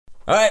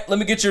All right, let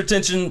me get your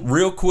attention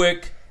real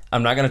quick.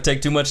 I'm not going to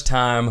take too much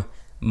time.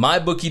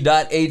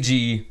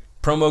 MyBookie.ag,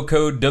 promo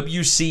code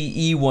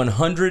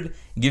WCE100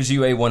 gives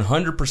you a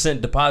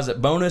 100%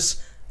 deposit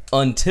bonus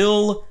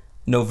until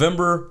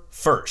November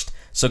 1st.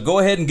 So go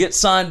ahead and get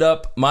signed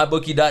up.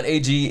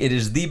 MyBookie.ag, it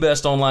is the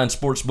best online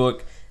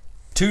sportsbook.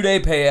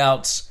 2-day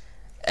payouts.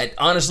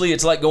 Honestly,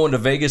 it's like going to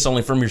Vegas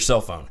only from your cell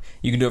phone.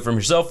 You can do it from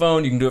your cell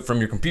phone. You can do it from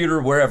your computer,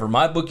 wherever.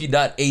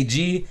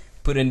 MyBookie.ag,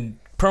 put in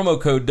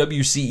promo code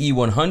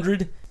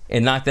WCE100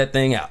 and knock that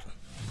thing out.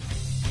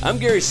 I'm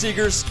Gary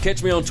Seegers.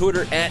 Catch me on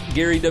Twitter at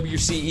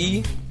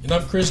GaryWCE. And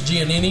I'm Chris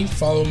Giannini.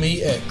 Follow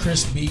me at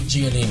Chris B.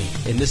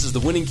 Giannini. And this is the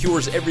Winning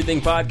Cures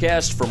Everything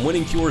podcast from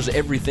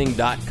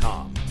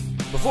winningcureseverything.com.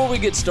 Before we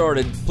get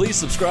started, please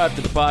subscribe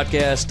to the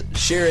podcast,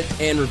 share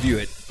it, and review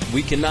it.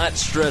 We cannot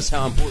stress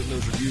how important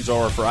those reviews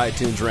are for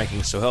iTunes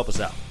rankings, so help us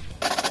out.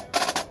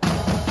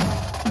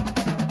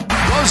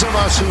 Those of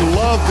us who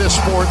love this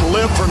sport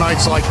live for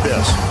nights like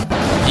this.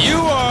 You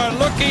are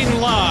looking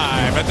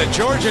live at the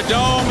Georgia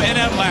Dome in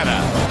Atlanta.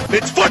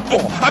 It's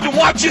football. I've been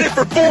watching it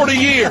for 40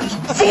 years.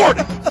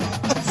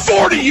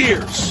 40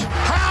 years.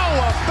 How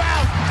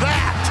about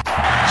that?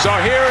 So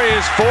here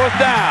is fourth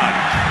down.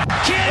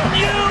 Can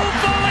you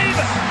believe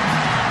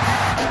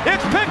it?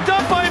 It's picked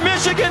up by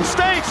Michigan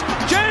State's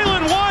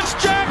Jalen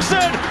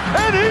Watts-Jackson,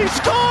 and he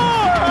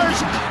scores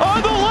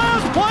on the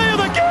last play of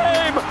the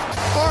game.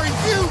 Are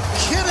you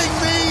kidding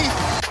me?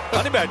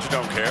 Honey Badger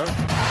don't care.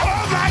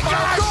 Oh my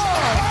gosh! Oh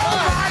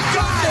my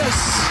goodness!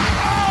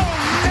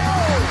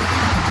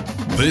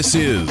 Oh no! This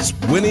is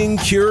Winning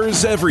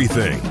Cures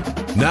Everything.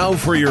 Now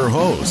for your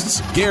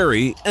hosts,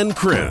 Gary and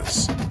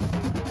Chris.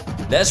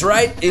 That's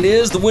right. It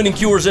is the Winning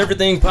Cures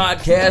Everything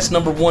podcast,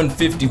 number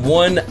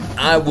 151.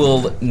 I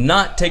will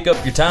not take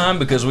up your time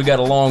because we got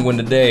a long one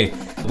today.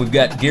 We've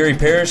got Gary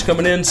Parrish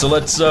coming in, so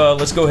let's go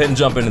ahead and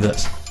jump into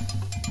this.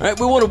 All right,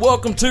 we want to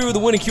welcome to the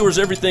Winning Cures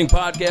Everything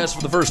podcast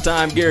for the first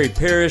time, Gary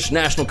Parrish,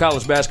 national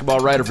college basketball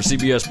writer for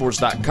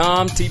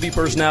CBSSports.com, TV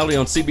personality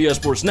on CBS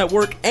Sports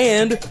Network,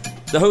 and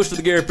the host of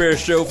the Gary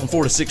Parrish Show from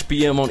 4 to 6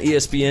 p.m. on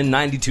ESPN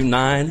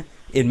 92.9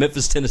 in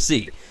Memphis,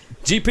 Tennessee.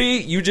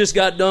 GP, you just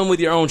got done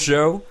with your own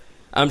show.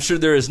 I'm sure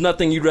there is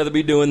nothing you'd rather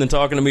be doing than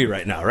talking to me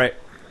right now, right?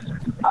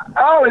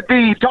 Oh, it'd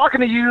be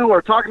talking to you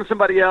or talking to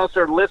somebody else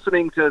or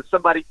listening to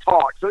somebody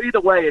talk. So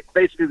either way, it's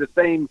basically the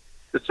same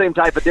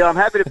type of deal. I'm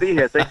happy to be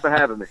here. Thanks for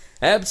having me.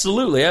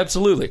 Absolutely,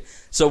 absolutely.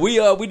 So we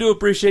do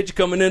appreciate you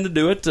coming in to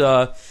do it.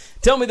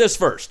 Tell me this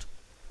first.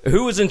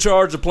 Who is in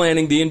charge of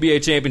planning the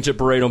NBA championship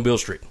parade on Beale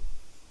Street?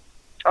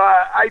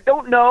 I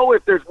don't know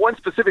if there's one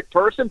specific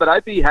person, but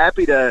I'd be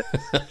happy to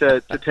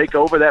take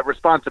over that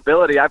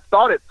responsibility. I've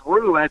thought it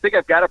through, and I think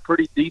I've got a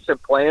pretty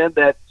decent plan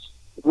that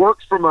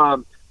works from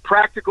a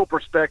practical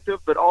perspective,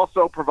 but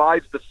also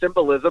provides the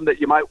symbolism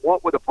that you might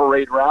want with a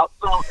parade route.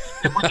 So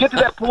if we get to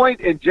that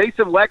point and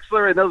Jason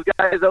Wexler and those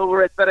guys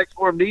over at FedEx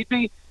Forum need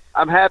me,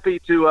 I'm happy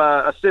to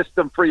assist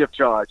them free of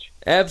charge.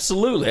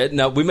 Absolutely.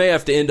 Now, we may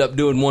have to end up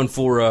doing one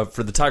for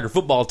the Tiger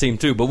football team,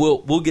 too, but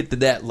we'll get to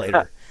that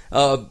later.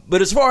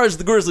 But as far as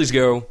the Grizzlies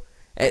go,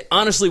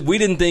 honestly, we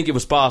didn't think it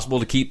was possible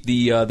to keep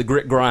the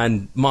grit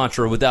grind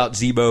mantra without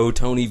Zebo,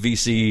 Tony,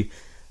 VC.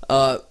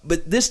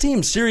 But this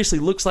team seriously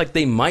looks like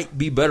they might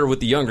be better with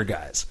the younger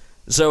guys.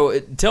 So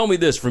tell me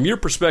this, from your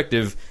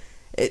perspective,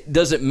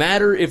 does it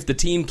matter if the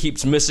team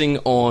keeps missing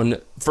on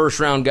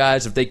first-round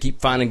guys, if they keep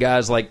finding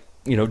guys like,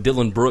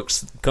 Dylan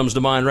Brooks comes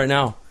to mind right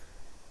now?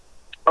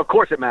 Of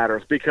course it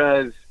matters,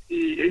 because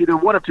either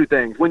one of two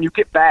things. When you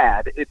get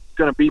bad, it's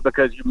going to be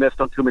because you missed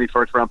on too many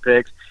first-round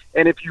picks.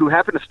 And if you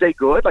happen to stay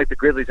good, like the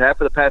Grizzlies have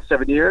for the past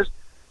 7 years,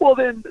 well,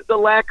 then the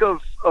lack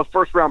of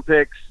first-round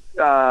picks,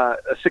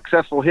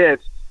 successful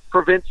hits,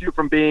 prevents you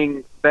from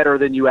being better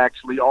than you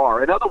actually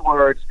are. In other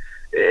words,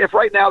 if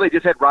right now they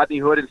just had Rodney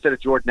Hood instead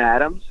of Jordan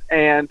Adams,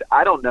 and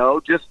I don't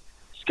know, just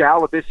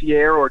Skal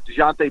Labissiere or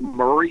DeJounte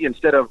Murray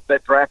instead of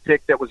that draft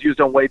pick that was used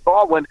on Wade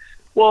Baldwin,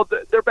 well,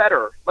 they're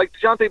better. Like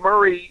DeJounte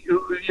Murray,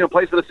 who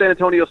plays for the San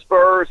Antonio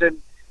Spurs, and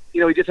he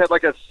just had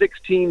like a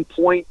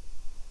 16-point,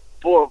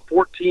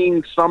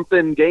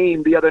 14-something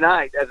game the other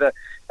night as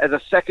a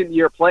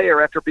second-year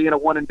player after being a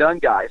one-and-done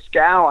guy.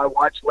 Skal, I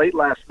watched late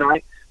last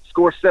night,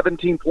 score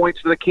 17 points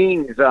for the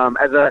Kings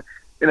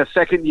in a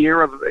second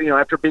year of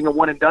after being a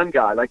one-and-done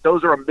guy. Like,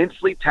 those are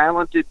immensely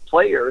talented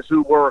players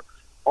who were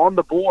on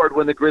the board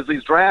when the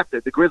Grizzlies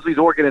drafted. The Grizzlies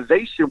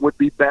organization would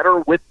be better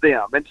with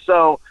them, and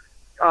so.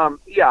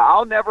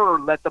 I'll never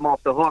let them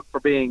off the hook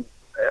for being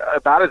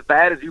about as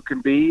bad as you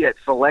can be at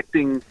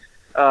selecting,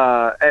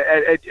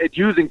 at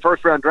using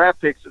first-round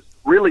draft picks,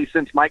 really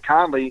since Mike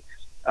Conley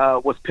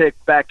was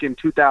picked back in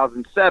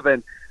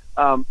 2007.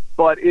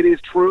 But it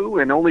is true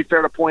and only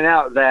fair to point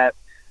out that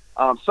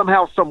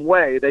somehow, some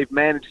way, they've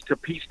managed to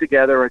piece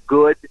together a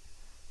good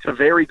to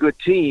very good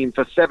team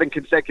for 7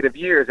 consecutive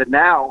years. And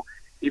now,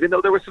 even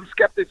though there was some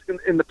skeptics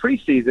in the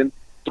preseason,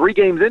 3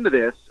 games into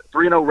this,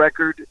 3-0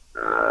 record,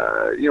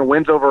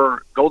 wins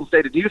over Golden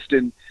State and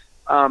Houston.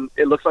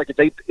 It looks like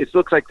they're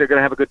going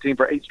to have a good team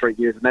for 8 straight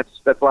years, and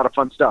that's a lot of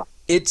fun stuff.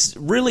 It's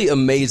really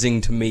amazing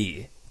to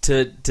me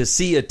to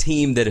see a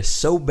team that is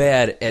so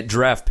bad at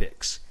draft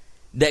picks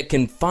that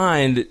can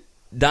find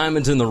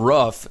diamonds in the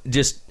rough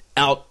just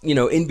out,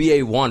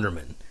 NBA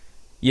Wanderman.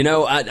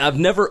 I've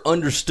never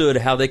understood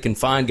how they can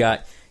find guys.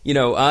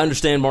 I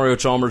understand Mario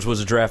Chalmers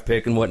was a draft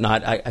pick and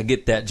whatnot. I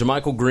get that.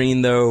 JaMychal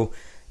Green, though,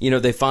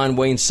 they find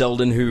Wayne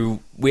Selden, who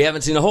we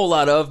haven't seen a whole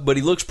lot of, but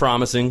he looks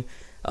promising.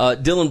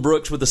 Dylan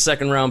Brooks with a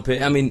second-round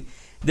pick. I mean,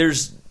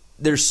 there's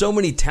so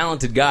many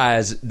talented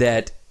guys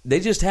that they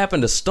just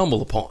happen to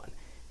stumble upon.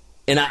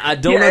 And I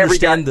don't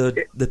understand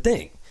the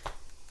thing.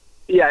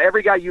 Yeah,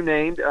 every guy you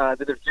named,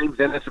 there's James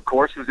Ennis, of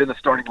course, who's in the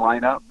starting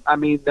lineup. I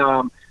mean,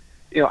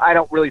 I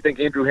don't really think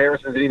Andrew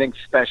Harrison is anything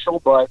special,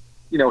 but,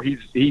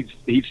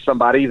 he's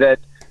somebody that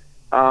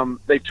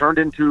they've turned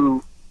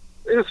into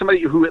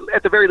somebody who,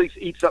 at the very least,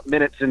 eats up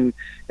minutes and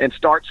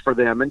starts for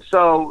them. And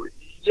so,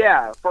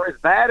 yeah, for as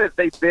bad as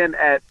they've been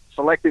at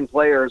selecting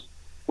players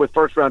with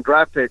first-round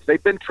draft picks,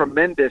 they've been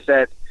tremendous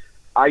at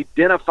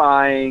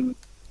identifying,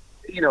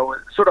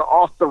 sort of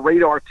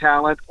off-the-radar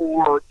talent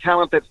or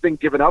talent that's been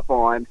given up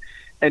on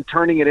and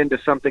turning it into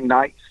something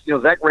nice.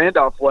 Zach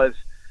Randolph was,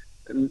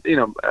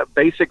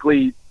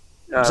 basically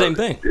same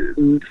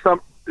thing.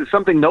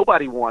 Something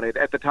nobody wanted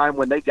at the time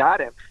when they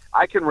got him.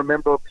 I can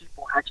remember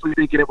people actually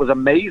thinking it was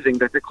amazing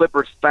that the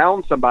Clippers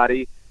found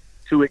somebody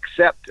to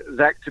accept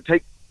to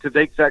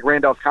take Zach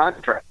Randolph's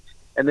contract.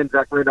 And then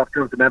Zach Randolph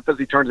comes to Memphis.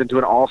 He turns into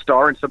an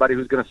all-star and somebody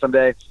who's going to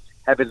someday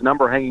have his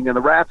number hanging in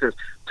the rafters.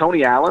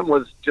 Tony Allen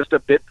was just a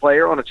bit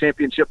player on a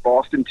championship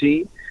Boston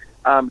team,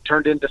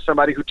 turned into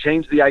somebody who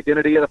changed the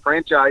identity of the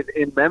franchise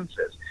in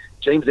Memphis.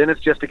 James Ennis,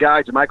 just a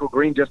guy. JaMychal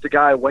Green, just a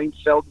guy. Wayne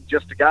Selden,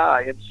 just a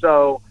guy. And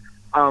so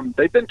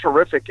they've been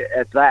terrific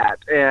at that,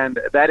 and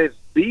that is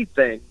the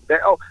thing.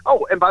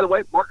 And by the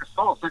way, Marcus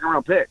Gasol,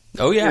 second-round pick.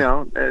 Oh,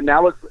 yeah.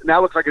 Now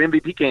looks like an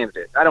MVP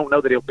candidate. I don't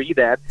know that he'll be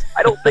that.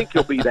 I don't think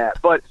he'll be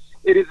that, but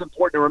it is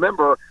important to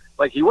remember,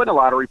 like, he wasn't a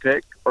lottery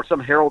pick or some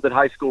heralded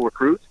high school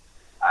recruit.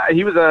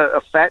 He was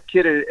a fat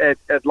kid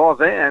at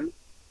Lausanne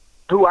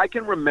who I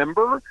can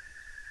remember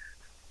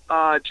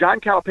John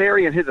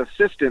Calipari and his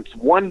assistants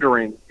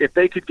wondering if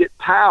they could get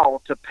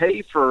Powell to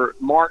pay for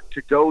Mark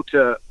to go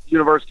to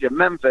University of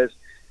Memphis,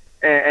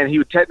 and he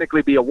would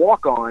technically be a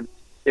walk-on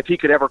if he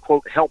could ever,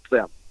 quote, help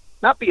them.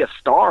 Not be a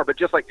star, but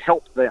just, like,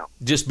 help them.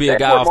 Just be a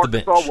guy off the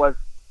bench.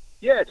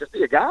 Just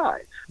be a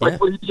guy. Like,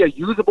 would he be a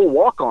usable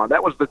walk-on?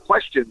 That was the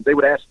question they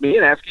would ask me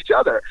and ask each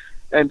other.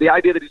 And the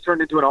idea that he's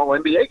turned into an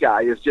all-NBA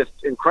guy is just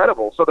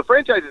incredible. So the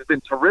franchise has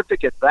been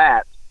terrific at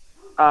that,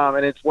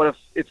 and it's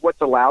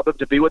what's allowed them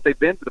to be what they've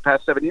been for the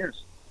past 7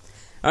 years.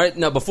 All right,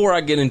 now before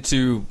I get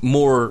into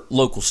more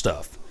local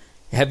stuff,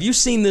 have you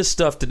seen this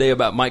stuff today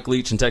about Mike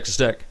Leach and Texas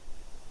Tech?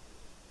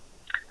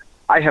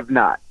 I have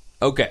not.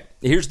 Okay,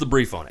 here's the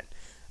brief on it.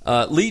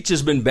 Leach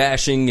has been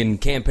bashing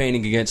and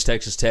campaigning against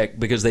Texas Tech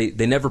because they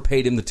never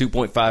paid him the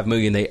 $2.5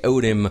 million they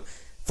owed him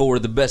for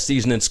the best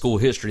season in school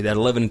history, that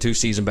 11-2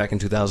 season back in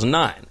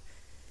 2009.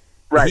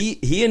 Right.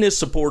 He and his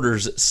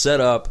supporters set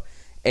up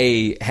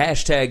a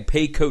hashtag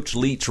Pay Coach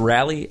Leach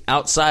rally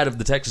outside of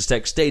the Texas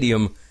Tech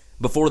Stadium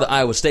before the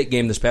Iowa State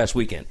game this past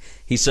weekend.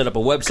 He set up a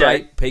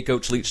website,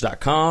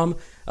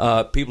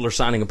 paycoachleach.com. People are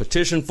signing a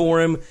petition for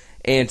him.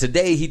 And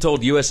today he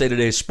told USA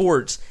Today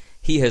Sports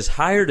he has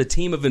hired a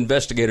team of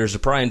investigators to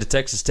pry into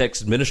Texas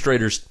Tech's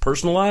administrators'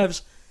 personal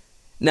lives.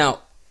 Now,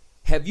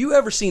 have you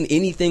ever seen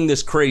anything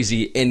this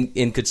crazy,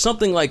 and could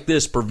something like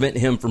this prevent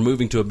him from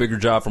moving to a bigger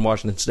job from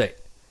Washington State?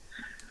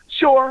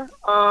 Sure.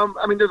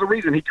 I mean, there's a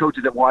reason he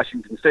coaches at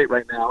Washington State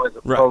right now as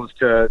opposed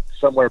to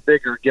somewhere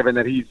bigger, given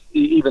that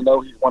even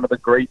though he's one of the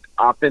great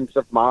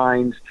offensive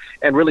minds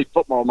and really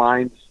football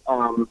minds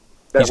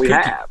that we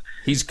have.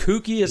 He's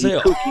kooky as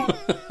hell.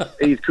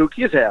 He's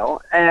kooky as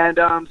hell. And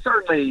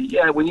certainly,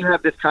 when you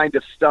have this kind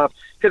of stuff,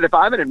 because if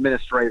I'm an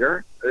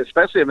administrator,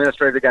 especially an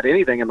administrator that got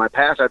anything in my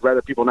past I'd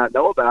rather people not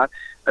know about,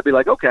 I'd be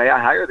like, okay, I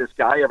hire this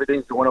guy,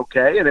 everything's going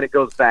okay, and then it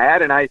goes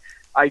bad, and I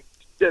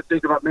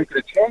think about making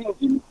a change,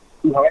 and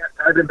I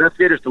have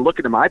investigators to look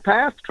into my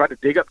past, try to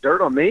dig up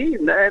dirt on me.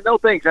 No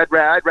thanks. I'd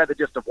rather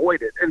just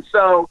avoid it. And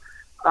so,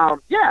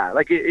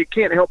 it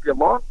can't help you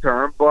long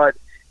term, but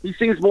he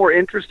seems more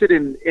interested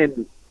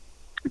in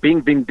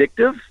being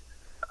vindictive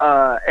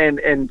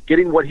and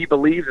getting what he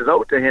believes is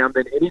owed to him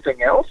than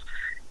anything else.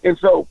 And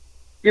so,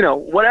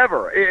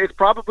 whatever. It's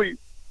probably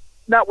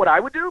not what I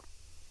would do,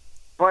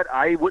 but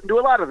I wouldn't do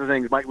a lot of the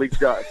things Mike Leach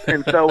does.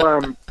 And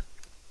so,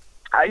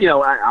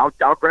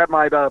 I'll grab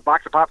my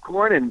box of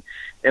popcorn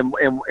and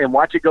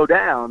watch it go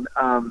down.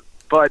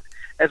 But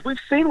as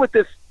we've seen with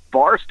this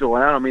Barstool,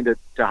 and I don't mean to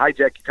hijack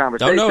your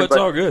conversation. Oh, no, it's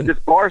all good. This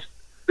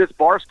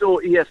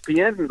Barstool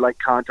ESPN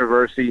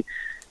controversy,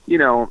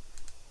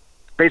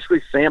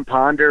 basically Sam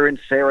Ponder and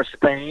Sarah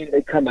Spain,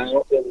 they come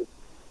out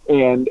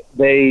and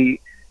they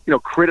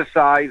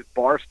criticize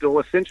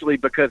Barstool essentially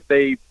because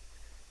they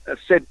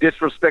said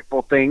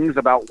disrespectful things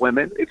about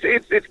women.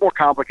 It's more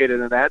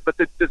complicated than that, but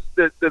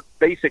the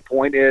basic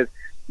point is,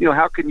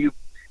 how can you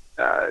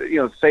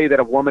say that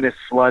a woman is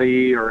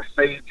slutty or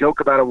joke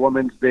about a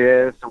woman's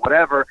this or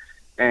whatever?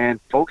 And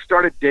folks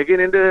started digging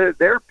into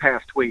their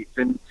past tweets,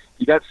 and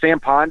You got Sam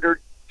Ponder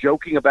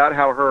joking about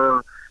how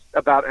her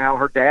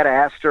dad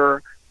asked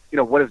her,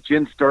 what does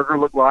Jen Sturger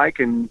look like,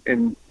 and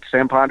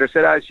Sam Ponder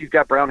said, she's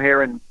got brown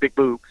hair and big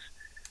boobs.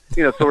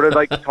 Sort of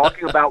like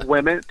talking about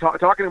women,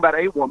 talking about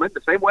a woman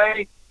the same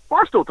way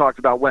Barstool talks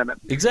about women.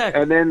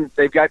 Exactly. And then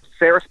they've got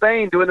Sarah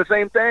Spain doing the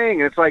same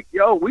thing. And it's like,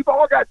 we've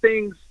all got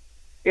things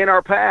in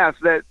our past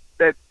that,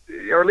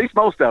 or at least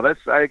most of us,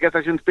 I guess I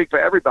shouldn't speak for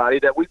everybody,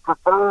 that we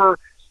prefer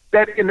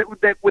that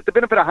with the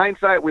benefit of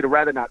hindsight, we'd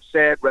rather not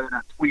said, rather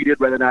not tweeted,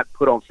 rather not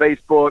put on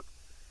Facebook.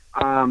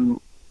 I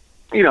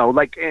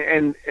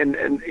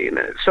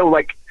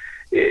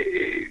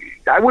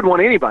wouldn't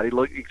want anybody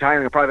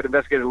hiring a private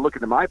investigator to look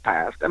into my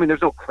past. I mean,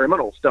 there's no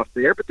criminal stuff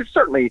there, but there's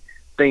certainly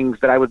things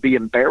that I would be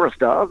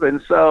embarrassed of.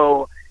 And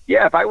so,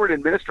 yeah, if I were an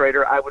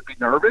administrator, I would be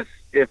nervous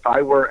if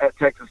I were at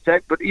Texas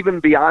Tech. But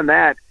even beyond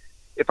that,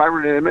 if I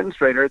were an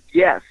administrator,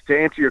 yes, to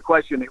answer your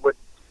question, it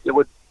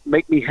would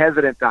make me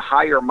hesitant to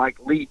hire Mike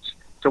Leach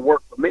to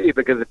work for me,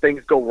 because if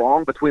things go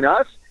wrong between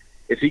us,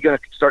 is he going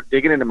to start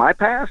digging into my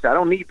past? I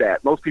don't need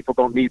that. Most people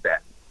don't need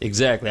that.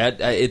 Exactly.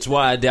 It's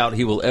why I doubt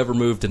he will ever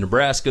move to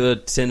Nebraska,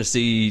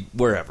 Tennessee,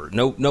 wherever.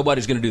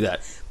 Nobody's going to do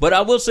that. But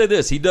I will say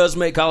this. He does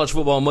make college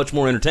football much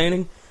more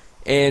entertaining.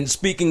 And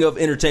speaking of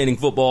entertaining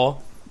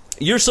football,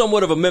 you're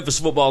somewhat of a Memphis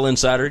football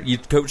insider. You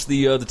coached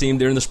the team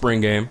during the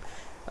spring game.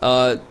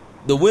 The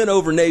win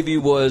over Navy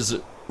was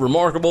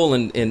remarkable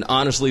and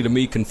honestly, to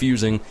me,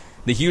 confusing.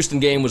 The Houston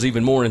game was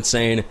even more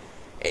insane.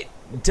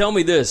 Tell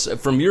me this,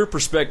 from your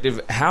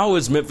perspective, how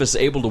is Memphis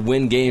able to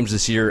win games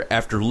this year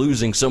after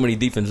losing so many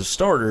defensive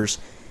starters?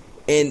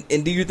 And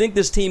do you think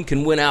this team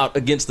can win out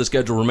against the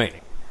schedule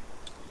remaining?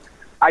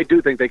 I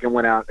do think they can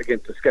win out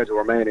against the schedule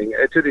remaining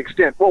to the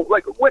extent,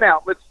 win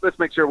out, let's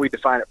make sure we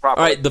define it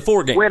properly. All right, the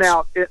 4 games. Win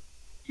out,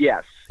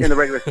 yes, in the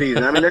regular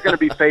season. I mean, they're going to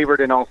be favored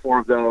in all 4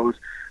 of those.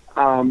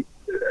 I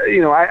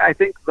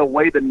think the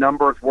way the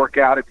numbers work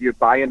out, if you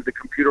buy into the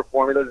computer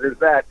formulas, is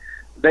that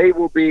they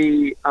will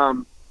be,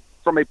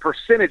 from a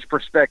percentage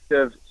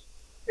perspective,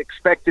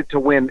 expected to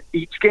win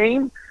each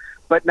game,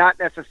 but not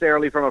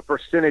necessarily from a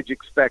percentage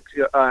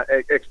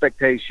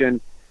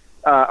expectation,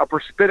 a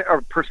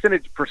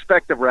percentage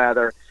perspective,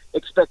 rather,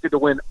 expected to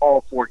win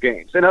all 4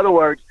 games. In other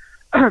words,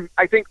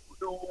 I think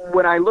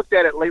when I looked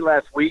at it late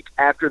last week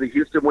after the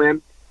Houston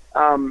win,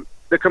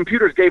 the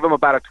computers gave them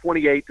about a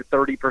 28 to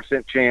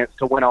 30% chance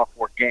to win all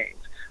 4 games.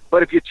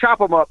 But if you chop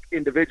them up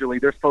individually,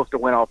 they're supposed to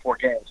win all 4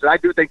 games. And I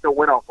do think they'll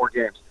win all 4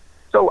 games.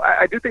 So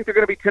I do think they're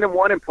going to be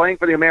 10-1 and playing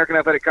for the American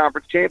Athletic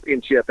Conference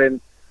championship.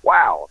 And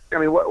wow, I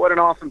mean, what an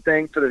awesome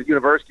thing for the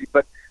university,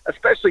 but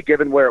especially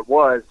given where it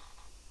was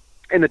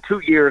in the 2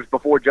 years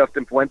before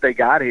Justin Fuente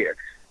got here.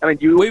 I mean,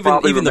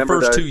 even the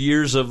first 2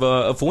 years of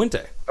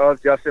Fuente.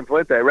 Of Justin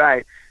Fuente,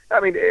 right. I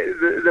mean,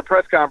 the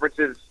press conference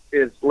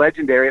is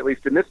legendary, at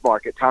least in this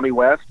market. Tommy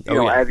West,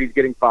 as he's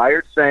getting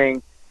fired,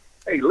 saying,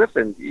 hey,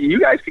 listen, you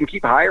guys can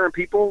keep hiring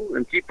people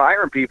and keep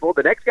firing people.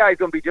 The next guy's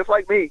going to be just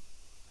like me,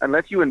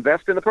 unless you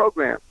invest in the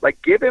program.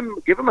 Like, give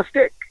him a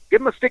stick.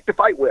 Give him a stick to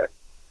fight with.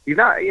 He's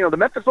not, the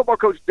Memphis football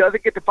coach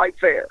doesn't get to fight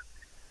fair.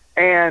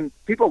 And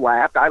people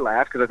laughed. I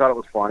laughed because I thought it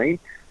was funny.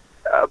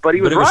 But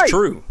he was right. But it was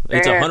true.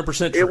 It's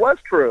 100% true. It was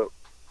true.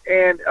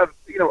 And,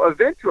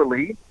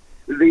 eventually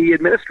the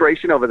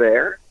administration over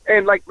there,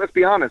 and, let's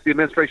be honest, the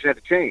administration had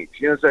to change.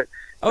 It's a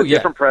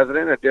different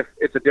president.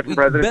 It's a different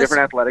president,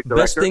 different athletic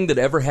director. Best thing that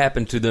ever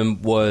happened to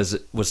them was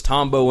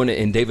Tom Bowen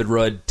and David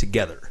Rudd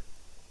together.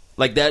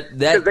 Like that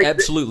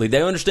absolutely.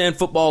 They understand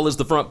football is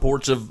the front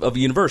porch of a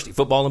university,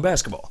 football and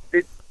basketball.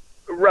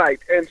 Right,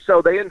 and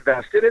so they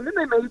invested, and then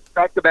they made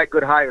back-to-back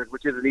good hires,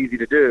 which isn't easy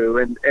to do,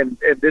 and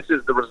this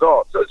is the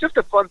result. So it's just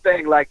a fun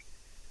thing.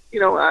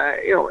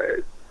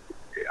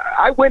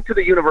 I went to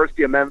the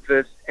University of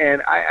Memphis,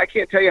 and I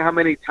can't tell you how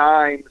many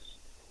times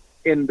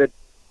in the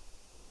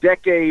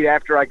decade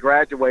after I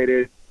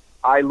graduated,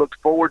 I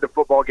looked forward to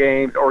football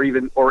games or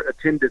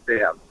attended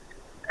them.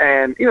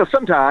 And,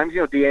 sometimes,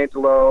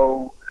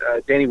 D'Angelo,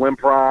 Danny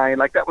Wimprine,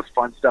 that was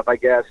fun stuff, I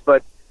guess.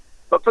 But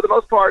for the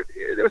most part,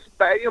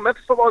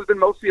 Memphis football has been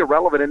mostly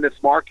irrelevant in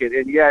this market.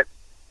 And yet,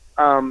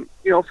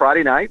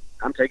 Friday night,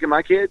 I'm taking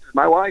my kids,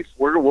 my wife.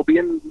 We'll be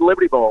in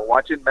Liberty Bowl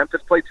watching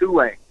Memphis play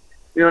Tulane.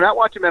 Not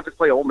watching Memphis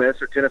play Ole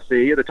Miss or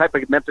Tennessee, or the type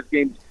of Memphis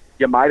games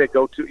you might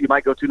go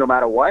to no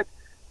matter what.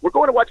 We're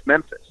going to watch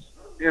Memphis.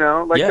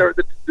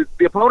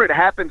 The opponent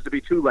happens to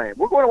be Tulane.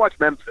 We're going to watch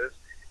Memphis.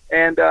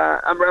 And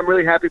I'm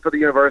really happy for the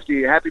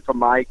university, happy for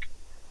Mike,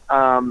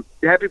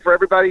 happy for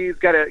everybody who's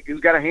got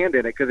a hand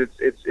in it, because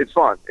it's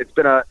fun. It's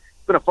been a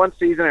fun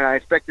season, and I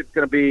expect it's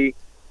going to be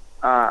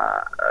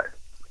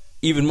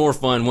even more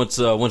fun once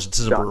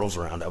December rolls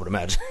around, I would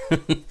imagine. All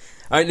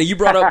right, now you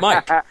brought up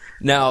Mike.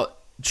 Now,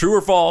 true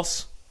or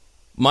false,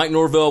 Mike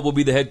Norvell will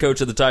be the head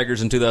coach of the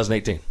Tigers in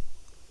 2018?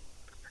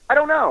 I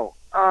don't know,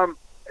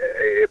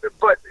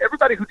 but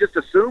everybody who just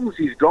assumes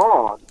he's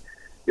gone.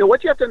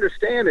 What you have to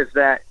understand is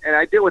that, and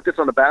I deal with this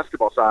on the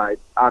basketball side,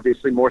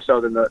 obviously more so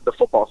than the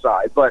football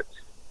side, but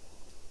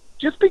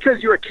just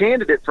because you're a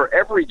candidate for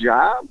every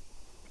job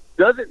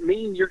doesn't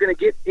mean you're going to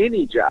get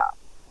any job.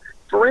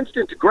 for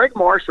instance, Greg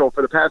Marshall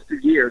for the past 2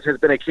 years has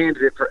been a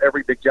candidate for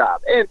every big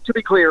job. And to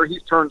be clear,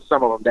 he's turned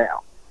some of them down.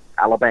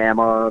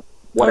 Alabama,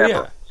 whatever.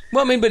 Oh, yeah.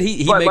 Well, I mean, but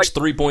he makes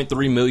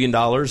 $3.3 million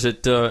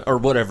at or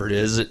whatever it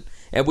is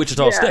at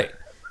Wichita State.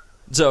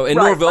 So, and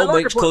Norvell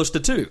makes close to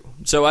 $2.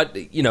 So,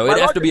 it'd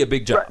have to be a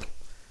big job.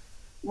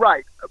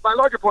 Right. My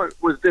larger point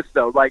was this,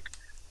 though. Like,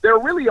 there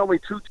are really only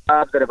 2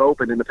 jobs that have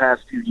opened in the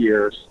past few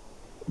years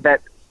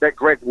that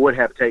Greg would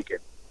have taken.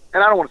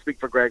 And I don't want to speak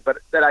for Greg, but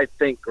that I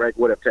think Greg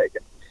would have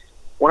taken.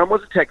 One of them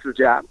was a Texas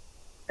job,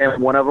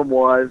 and one of them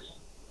was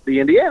the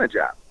Indiana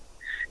job.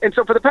 And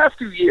so for the past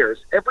 2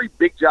 years, every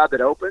big job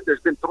that opened, there's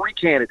been 3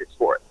 candidates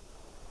for it.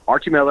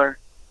 Archie Miller,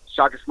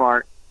 Shaka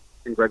Smart,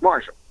 and Greg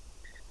Marshall.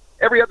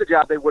 Every other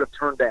job they would have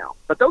turned down.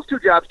 But those 2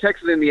 jobs,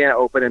 Texas and Indiana,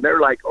 opened, and they're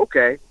like,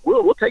 okay,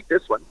 we'll take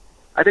this one.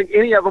 I think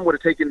any of them would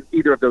have taken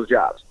either of those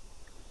jobs.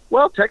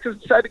 Well, Texas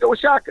decided to go with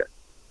Shaka.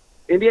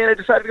 Indiana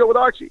decided to go with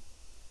Archie.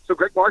 So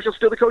Greg Marshall's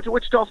still the coach of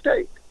Wichita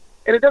State.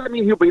 And it doesn't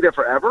mean he'll be there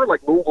forever.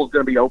 Like, Louisville's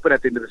going to be open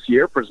at the end of this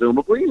year,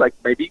 presumably. Like,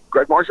 maybe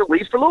Greg Marshall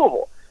leaves for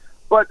Louisville.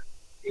 But,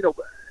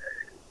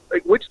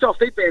 like, Wichita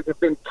State fans have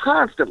been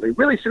constantly,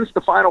 really since the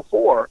Final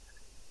Four,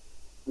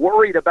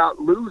 worried about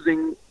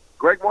losing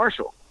Greg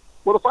Marshall.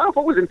 Well, the Final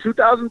Four was in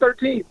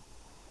 2013.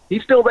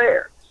 He's still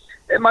there.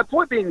 And my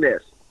point being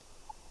this,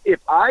 if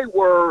I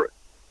were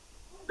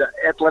the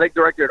athletic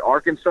director at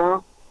Arkansas,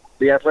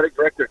 the athletic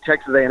director at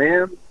Texas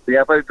A&M, the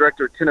athletic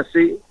director at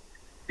Tennessee,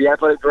 the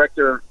athletic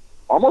director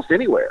almost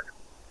anywhere,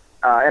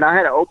 and I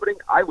had an opening,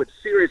 I would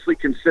seriously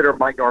consider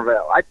Mike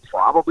Norvell. I'd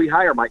probably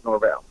hire Mike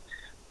Norvell.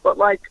 But,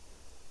 like,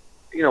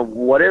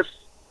 what if,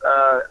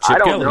 I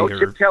don't know,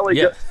 Chip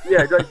Kelly.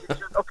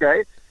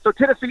 Okay. So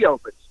Tennessee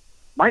opens.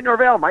 Mike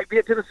Norvell might be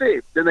at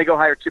Tennessee. Then they go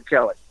hire Chip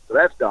Kelly. So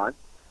that's done.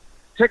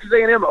 Texas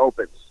A&M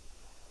opens.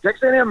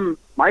 Texas A&M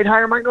might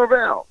hire Mike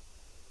Norvell.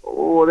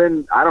 Well,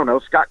 then, I don't know,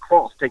 Scott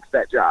Cross takes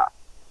that job.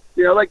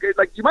 Like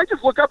you might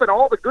just look up and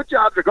all the good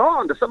jobs are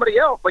gone to somebody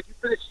else. Like, you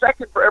finish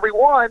second for every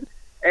one,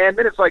 and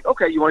then it's like,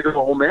 okay, you want to go to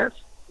Ole Miss?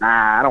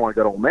 Nah, I don't want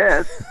to go to Ole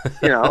Miss.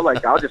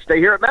 Like, I'll just stay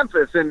here at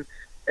Memphis, and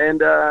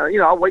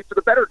I'll wait for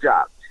the better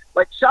job.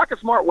 Like, Shaka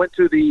Smart went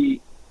to the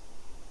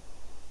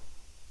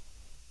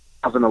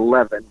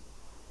 2011.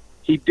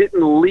 He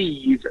didn't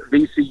leave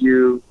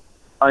VCU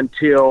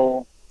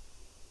until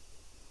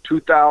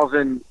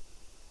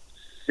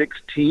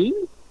 2016,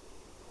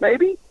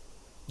 maybe?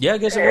 Yeah, I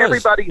guess it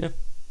was. Yeah.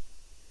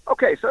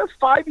 Okay, so that's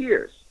 5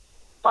 years.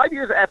 5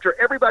 years after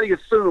everybody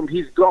assumed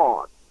he's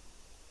gone,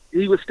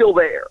 he was still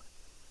there.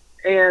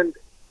 And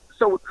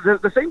so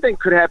the same thing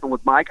could happen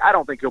with Mike. I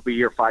don't think he'll be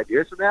here 5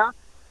 years from now.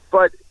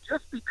 But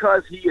just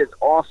because he is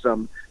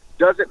awesome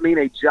doesn't mean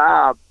a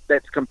job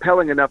that's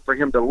compelling enough for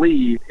him to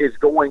leave is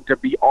going to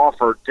be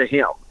offered to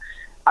him.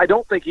 I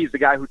don't think he's the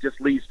guy who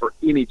just leaves for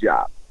any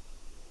job.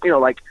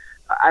 I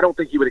don't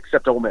think he would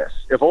accept Ole Miss.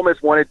 If Ole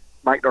Miss wanted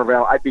Mike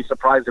Norvell, I'd be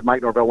surprised if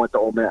Mike Norvell went to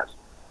Ole Miss.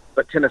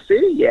 But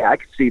Tennessee, yeah, I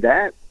could see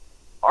that.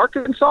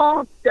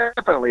 Arkansas,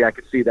 definitely I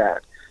could see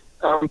that.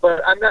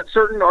 But I'm not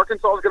certain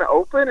Arkansas is going to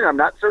open, and I'm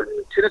not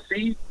certain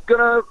Tennessee's going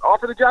to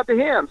offer the job to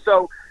him.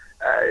 So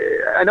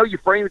I know you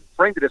framed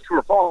it as true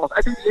or false.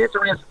 I think the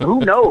answer is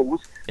who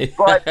knows,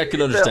 but I can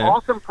it's understand. an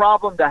awesome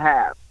problem to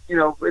have.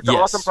 It's an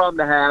awesome problem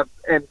to have,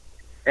 and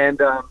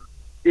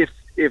if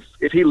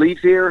he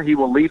leaves here, he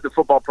will leave the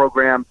football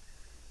program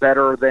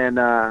better than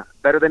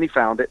he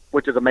found it,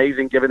 which is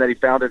amazing given that he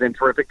found it in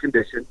terrific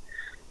condition.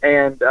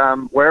 And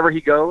wherever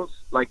he goes,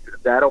 like,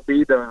 that'll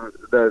be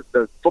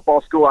the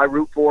football school I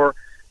root for,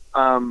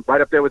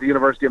 right up there with the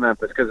University of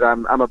Memphis, because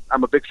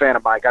I'm a big fan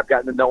of Mike. I've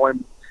gotten to know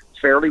him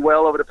fairly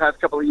well over the past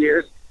couple of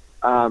years.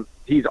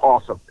 He's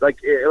awesome.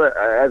 Like,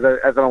 as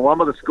an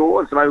alum of the school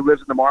and somebody who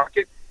lives in the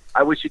market,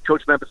 I wish he'd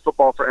coach Memphis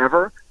football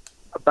forever.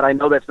 But I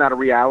know that's not a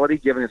reality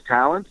given his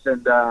talents,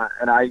 and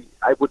I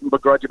wouldn't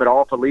begrudge him at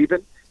all for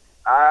leaving.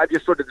 I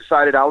just sort of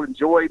decided I'll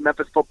enjoy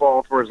Memphis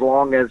football for as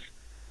long as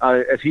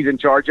he's in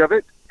charge of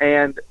it.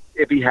 And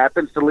if he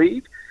happens to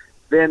leave,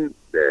 then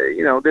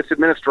this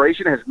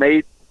administration has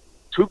made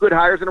 2 good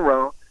hires in a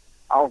row.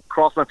 I'll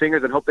cross my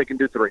fingers and hope they can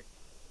do 3.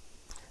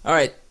 All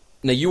right.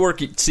 Now, you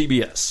work at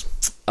CBS.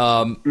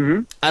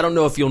 I don't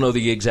know if you'll know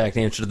the exact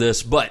answer to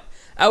this, but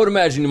I would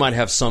imagine you might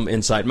have some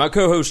insight. My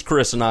co-host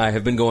Chris and I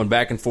have been going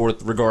back and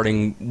forth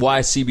regarding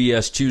why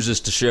CBS chooses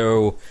to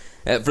show,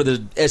 for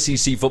the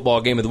SEC football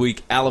game of the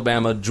week,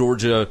 Alabama,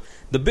 Georgia,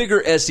 the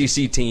bigger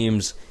SEC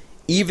teams,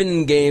 even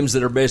in games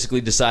that are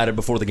basically decided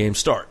before the game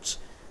starts.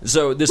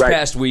 So this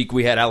past week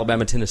we had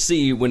Alabama,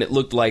 Tennessee, when it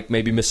looked like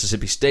maybe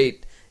Mississippi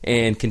State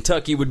and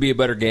Kentucky would be a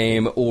better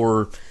game,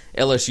 or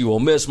LSU Ole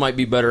Miss might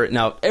be better.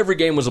 Now, every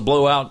game was a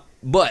blowout,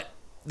 but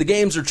the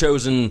games are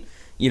chosen,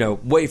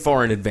 way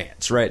far in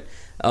advance, right?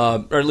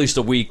 Or at least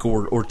a week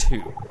or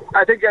 2.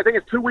 I think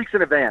it's 2 weeks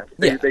in advance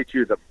they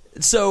choose them.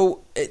 So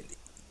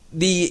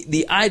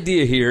the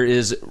idea here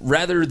is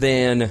rather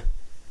than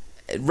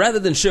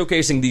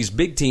showcasing these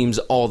big teams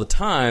all the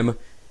time,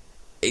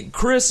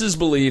 Chris's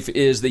belief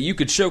is that you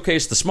could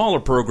showcase the smaller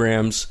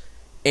programs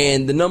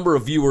and the number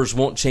of viewers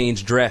won't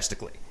change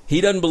drastically. he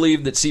doesn't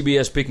believe that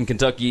CBS picking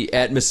Kentucky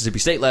at Mississippi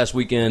State last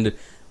weekend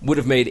would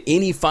have made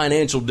any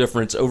financial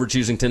difference over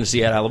choosing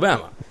Tennessee at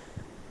Alabama.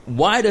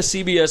 Why does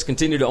CBS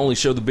continue to only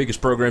show the biggest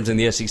programs in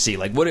the SEC?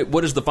 Like,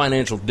 what is the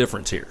financial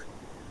difference here?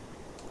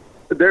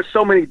 There's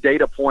so many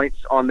data points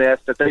on this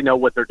that they know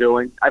what they're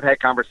doing. I've had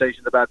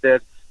conversations about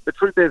this. The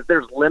truth is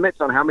there's limits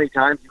on how many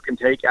times you can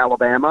take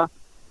Alabama,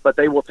 but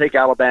they will take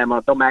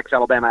Alabama. They'll max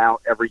Alabama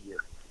out every year.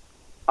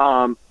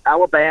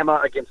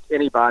 Alabama against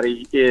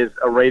anybody is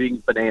a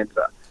ratings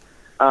bonanza.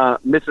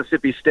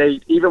 Mississippi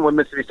State, even when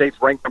Mississippi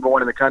State's ranked number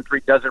 1 in the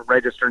country, doesn't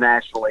register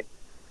nationally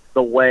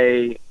the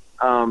way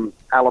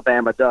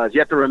Alabama does.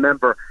 You have to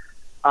remember,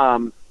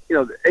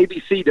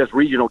 ABC does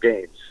regional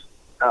games.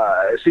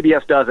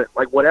 CBS doesn't.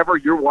 Like, whatever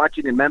you're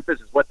watching in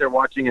Memphis is what they're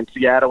watching in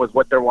Seattle, is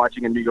what they're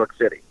watching in New York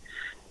City.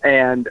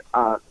 And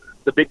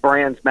the big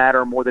brands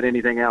matter more than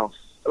anything else.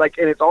 Like,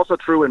 and it's also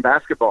true in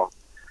basketball.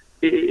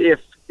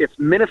 If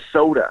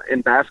Minnesota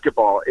in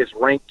basketball is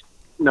ranked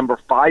number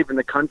 5 in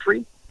the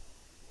country,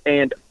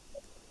 and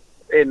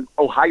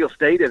Ohio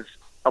State is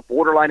a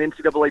borderline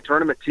NCAA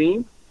tournament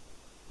team,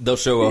 they'll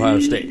show Ohio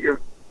State.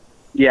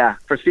 Yeah,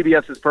 for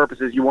CBS's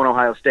purposes, you want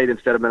Ohio State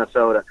instead of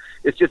Minnesota.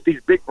 It's just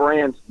these big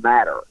brands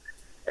matter.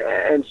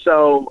 And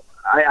so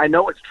I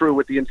know it's true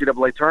with the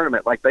NCAA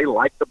tournament. Like, they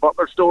like the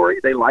Butler story,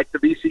 they like the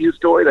VCU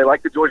story, they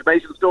like the George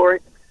Mason story,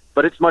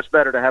 but it's much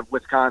better to have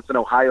Wisconsin,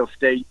 Ohio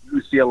State,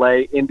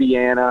 UCLA,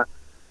 Indiana,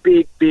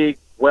 big,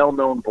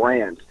 well-known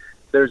brands.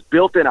 There's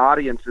built-in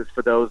audiences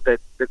for those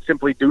that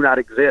simply do not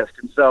exist.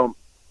 And so,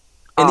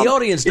 and the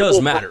audience does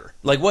matter.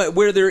 Like,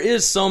 where there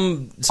is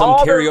some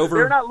carryover.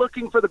 They're not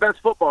looking for the best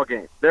football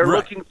game. They're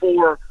looking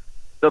for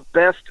the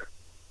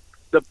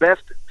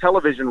best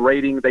television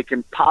rating they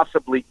can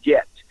possibly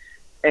get.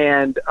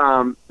 And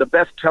the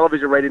best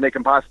television rating they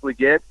can possibly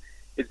get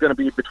is going to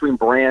be between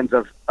brands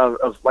of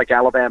like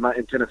Alabama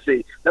and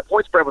Tennessee. That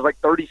point spread was like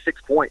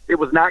 36 points. It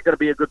was not going to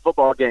be a good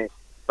football game.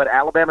 But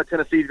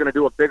Alabama-Tennessee is going to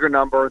do a bigger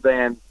number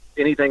than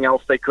anything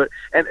else they could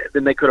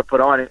have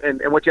put on.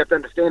 And what you have to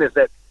understand is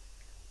that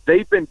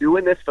they've been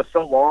doing this for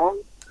so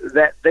long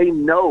that they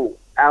know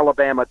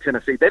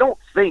Alabama-Tennessee. They don't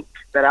think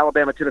that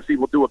Alabama-Tennessee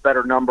will do a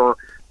better number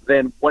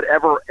than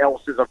whatever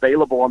else is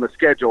available on the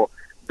schedule.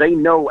 They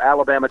know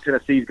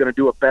Alabama-Tennessee is going to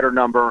do a better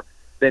number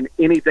than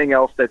anything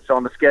else that's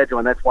on the schedule,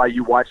 and that's why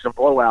you watched a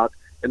blowout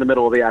in the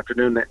middle of the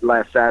afternoon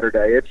last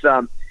Saturday.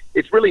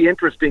 It's really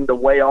interesting the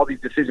way all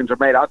these decisions are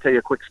made. I'll tell you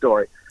a quick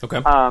story.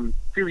 Okay. A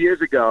few years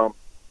ago,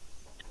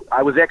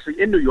 I was actually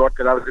in New York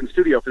because I was in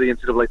studio for the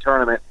NCAA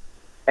tournament,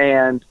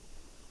 and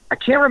I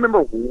can't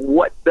remember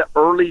what the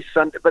early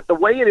Sunday, but the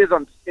way it is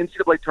on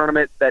NCAA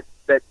tournament that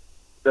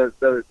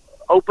the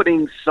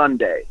opening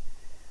Sunday,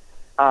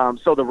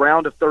 so the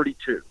round of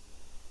 32,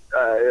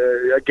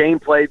 a game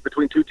played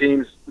between two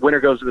teams, winner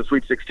goes to the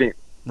Sweet 16.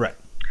 Right.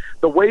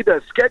 The way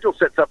the schedule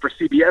sets up for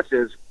CBS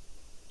is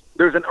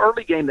there's an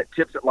early game that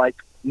tips at like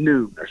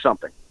noon or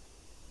something,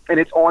 and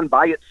it's on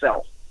by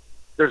itself.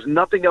 There's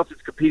nothing else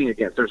it's competing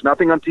against. There's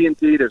nothing on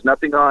TNT. There's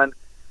nothing on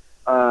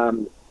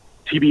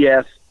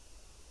TBS.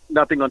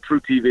 Nothing on True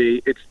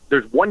TV.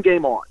 There's one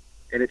game on,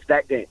 and it's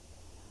that game.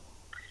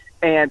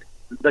 And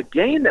the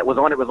game that was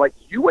on, it was like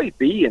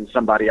UAB and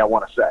somebody, I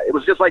want to say. It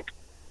was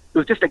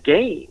just a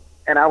game.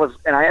 And I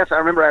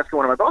remember asking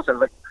one of my bosses, I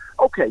was like,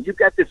 okay, you've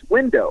got this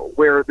window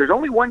where there's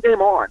only one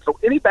game on. So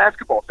any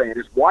basketball fan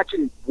is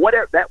watching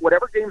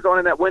whatever game's on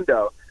in that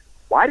window.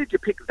 Why did you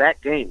pick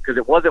that game? Because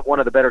it wasn't one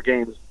of the better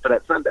games for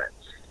that Sunday.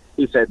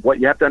 He said, what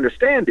you have to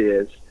understand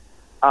is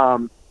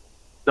the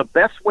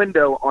best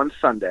window on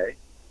Sunday,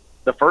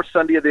 the first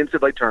Sunday of the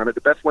NCAA tournament,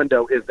 the best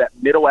window is that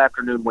middle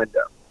afternoon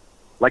window,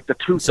 like the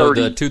 2:30. So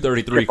the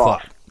 2:33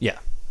 clock. Yeah.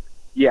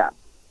 Yeah.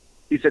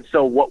 He said,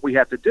 so what we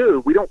have to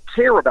do, we don't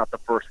care about the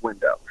first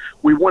window.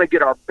 We want to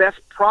get our best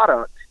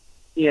product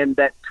in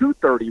that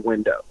 2:30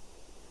 window.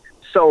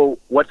 So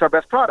what's our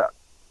best product?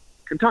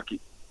 Kentucky.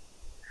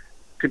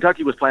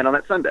 Kentucky was playing on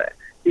that Sunday.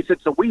 He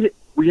said, so we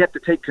have to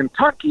take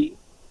Kentucky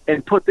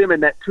and put them in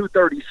that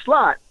 2:30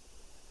 slot,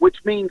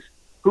 which means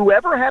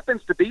whoever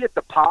happens to be at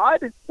the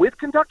pod with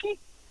Kentucky,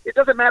 it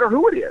doesn't matter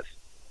who it is.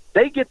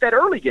 They get that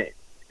early game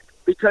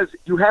because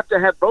you have to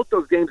have both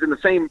those games in the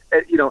same,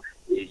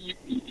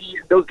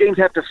 those games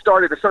have to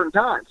start at a certain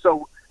time.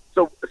 So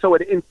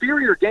an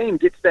inferior game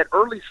gets that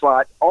early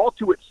slot all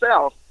to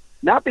itself,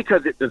 not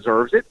because it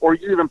deserves it or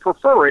you even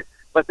prefer it,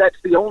 but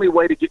that's the only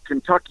way to get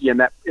Kentucky in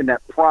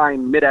that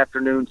prime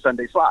mid-afternoon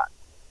Sunday slot.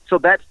 So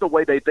that's the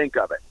way they think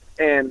of it.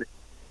 And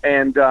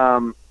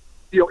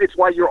it's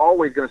why you're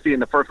always going to see in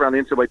the first round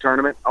of the NCAA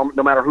tournament,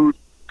 no matter who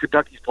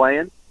Kentucky's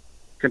playing,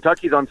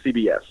 Kentucky's on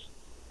CBS.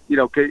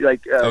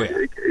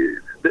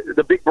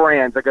 The big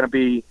brands are going to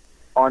be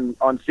on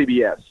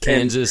CBS.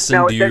 Kansas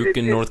and Duke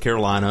and North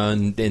Carolina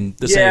and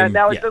the same. Yeah,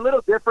 now it's a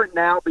little different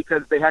now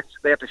because they have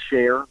to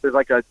share. There's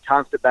like a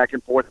constant back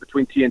and forth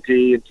between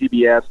TNT and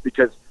TBS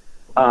because,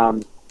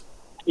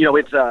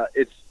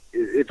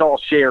 it's all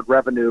shared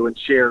revenue and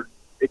shared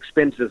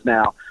expenses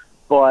now.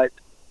 But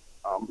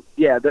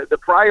the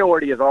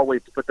priority is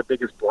always to put the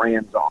biggest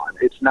brands on.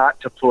 It's not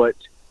to put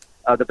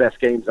the best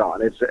games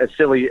on. It's as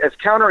silly, as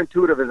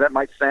counterintuitive as that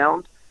might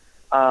sound.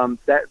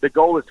 That the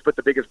goal is to put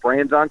the biggest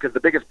brands on, because the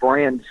biggest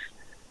brands.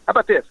 How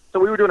about this? So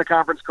we were doing a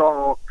conference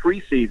call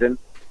preseason,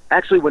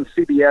 actually when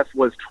CBS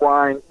was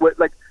trying.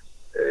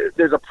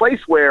 There's a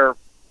place where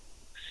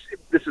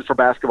this is for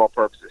basketball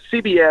purposes.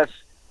 CBS,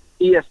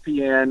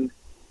 ESPN,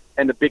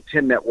 and the Big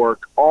Ten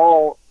Network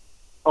all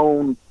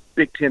own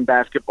Big Ten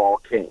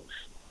basketball games.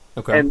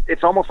 Okay. And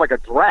it's almost like a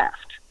draft.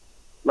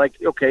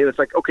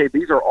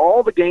 These are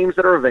all the games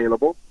that are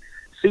available.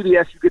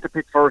 CBS, you get to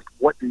pick first.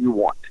 What do you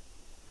want?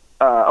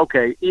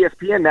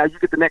 ESPN, now you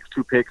get the next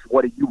two picks.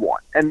 What do you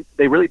want? And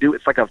they really do.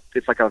 It's like a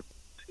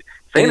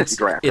fantasy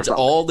draft. It's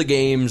all the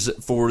games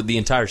for the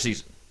entire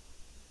season.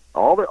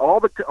 All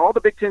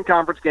the Big Ten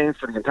conference games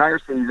for the entire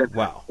season.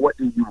 Wow. What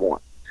do you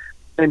want?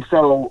 And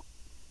so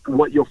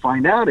what you'll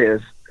find out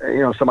is,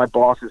 so my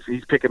boss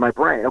he's picking my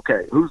brain.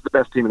 Okay, who's the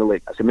best team in the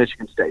league? I said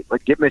Michigan State.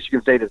 Get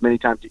Michigan State as many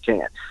times as you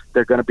can.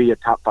 They're going to be a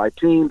top 5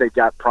 team. They've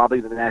got probably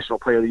the National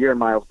Player of the Year in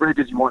Miles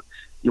Bridges. You want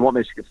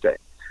Michigan State.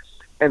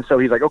 And so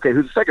he's like, okay,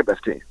 who's the second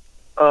best team?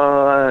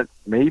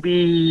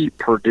 Maybe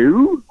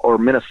Purdue or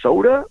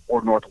Minnesota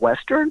or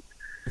Northwestern.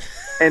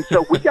 And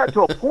so we got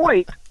to a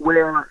point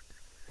where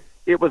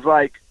it was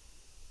like,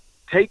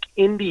 take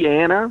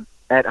Indiana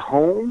at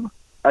home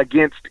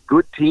against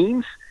good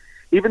teams,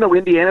 even though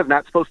Indiana's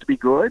not supposed to be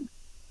good,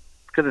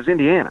 because it's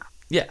Indiana.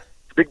 Yeah.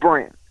 It's a big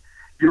brand.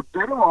 You're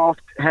better off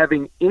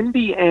having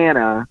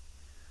Indiana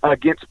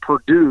against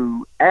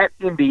Purdue at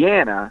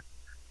Indiana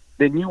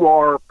than you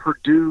are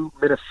Purdue,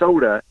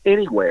 Minnesota,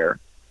 anywhere,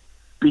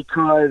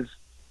 because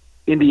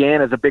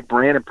Indiana's a big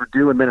brand and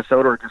Purdue and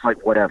Minnesota are just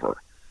like whatever.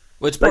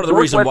 Well, it's part of the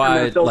reason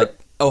why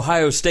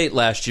Ohio State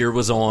last year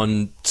was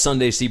on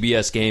Sunday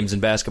CBS games in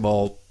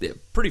basketball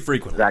pretty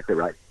frequently. Exactly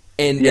right.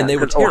 And they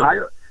were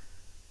terrible.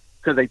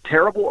 Because a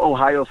terrible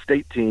Ohio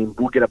State team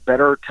will get a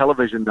better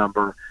television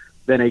number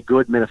than a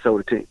good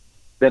Minnesota team,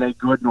 than a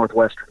good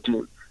Northwestern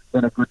team,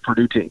 than a good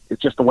Purdue team.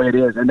 It's just the way it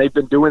is. And they've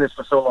been doing this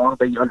for so long,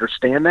 they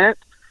understand that.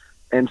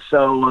 And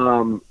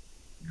so,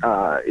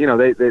 that's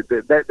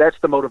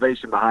the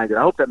motivation behind it.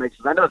 I hope that makes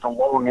sense. I know it's a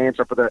long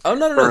answer for the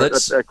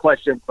that's a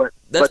question, but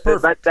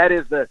perfect. that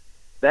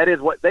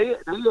is what they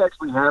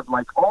actually have,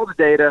 all the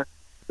data.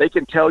 They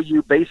can tell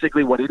you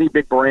basically what any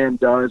big brand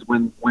does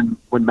when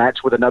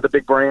matched with another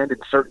big brand in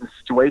certain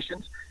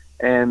situations,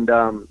 and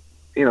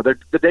the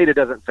data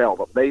doesn't fail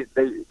them.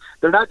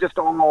 They're not just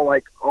all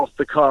off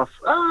the cuff.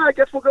 I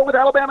guess we'll go with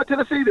Alabama,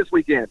 Tennessee this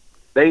weekend.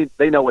 They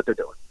know what they're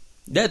doing.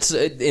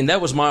 That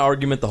was my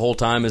argument the whole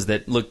time, is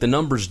that, look, the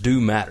numbers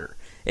do matter.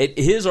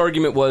 His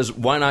argument was,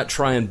 why not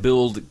try and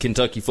build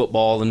Kentucky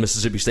football and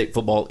Mississippi State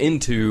football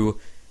into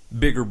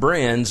bigger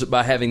brands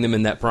by having them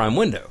in that prime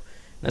window?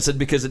 And I said,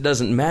 because it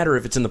doesn't matter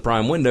if it's in the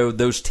prime window,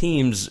 those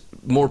teams,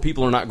 more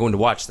people are not going to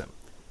watch them.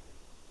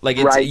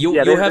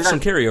 You'll have some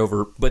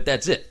carryover, but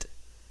that's it.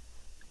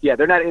 Yeah,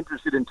 they're not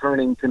interested in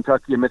turning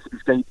Kentucky and Mississippi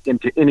State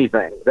into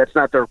anything. That's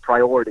not their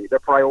priority. Their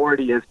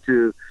priority is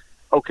to,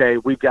 okay,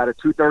 we've got a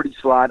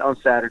 2:30 slot on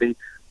Saturday.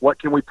 What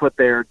can we put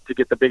there to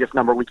get the biggest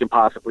number we can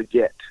possibly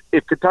get?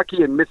 If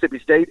Kentucky and Mississippi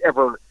State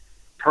ever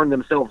turn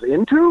themselves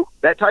into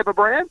that type of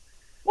brand,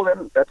 well,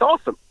 then that's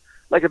awesome.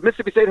 If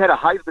Mississippi State had a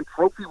Heisman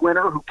Trophy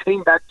winner who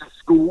came back to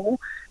school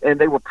and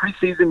they were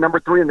preseason number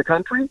 3 in the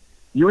country,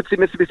 you would see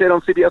Mississippi State on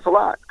CBS a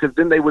lot, because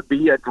then they would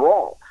be a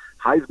draw.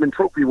 Heisman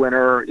Trophy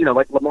winner,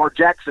 like Lamar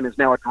Jackson is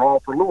now a draw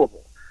for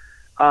Louisville.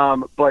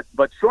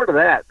 But short of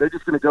that, they're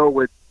just going to go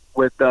with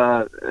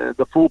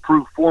the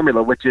foolproof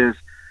formula, which is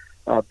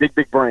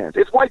big brands.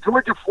 It's why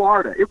Georgia,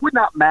 Florida. It would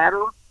not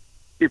matter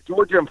if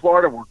Georgia and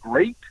Florida were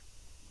great,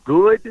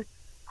 good,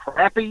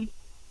 crappy.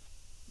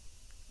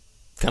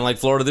 Kind of like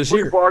Florida this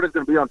year. Florida's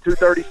going to be on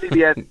 2:30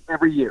 CBS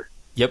every year.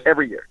 Yep.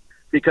 Every year.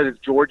 Because it's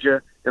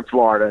Georgia and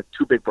Florida,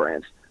 two big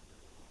brands.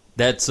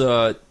 That's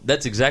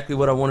exactly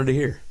what I wanted to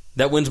hear.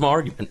 That wins my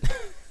argument.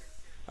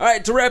 All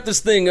right, to wrap this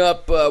thing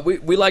up,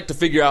 we like to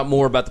figure out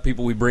more about the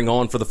people we bring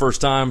on for the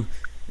first time.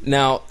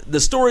 Now, the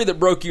story that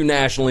broke you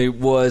nationally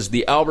was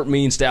the Albert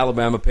Means to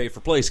Alabama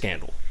pay-for-play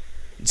scandal.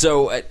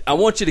 So I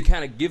want you to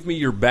kind of give me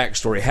your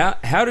backstory.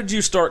 How did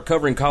you start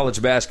covering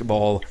college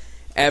basketball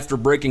after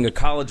breaking a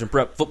college and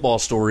prep football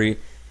story,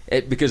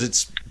 because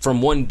it's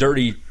from one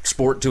dirty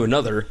sport to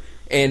another,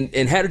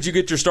 and how did you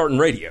get your start in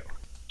radio?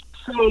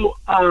 So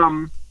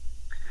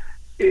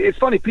it's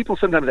funny. People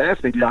sometimes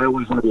ask me, "Do I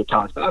always want to be a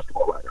college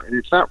basketball writer?" And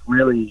it's not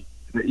really,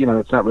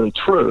 it's not really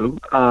true.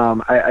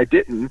 I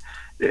didn't.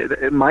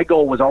 My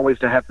goal was always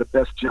to have the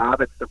best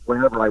job at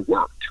wherever I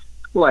worked.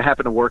 Well, I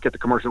happened to work at the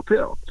Commercial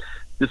Appeal.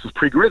 This was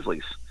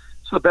pre-Grizzlies.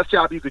 So the best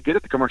job you could get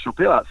at the Commercial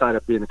Appeal outside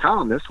of being a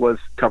columnist was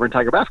covering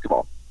Tiger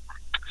basketball.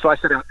 So I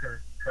set out to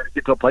try to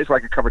get to a place where I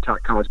could cover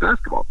college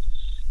basketball.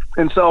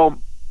 And so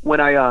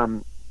when I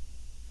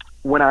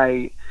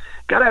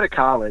got out of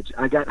college,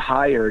 I got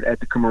hired at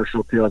the Commercial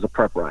Appeal as a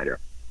prep writer.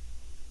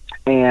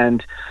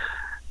 And,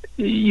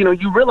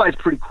 you realize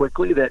pretty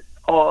quickly that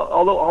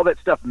although all that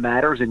stuff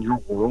matters in your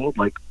world,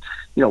 like,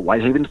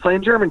 Whitehaven's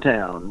playing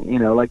Germantown,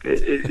 like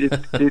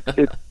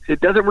it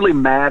doesn't really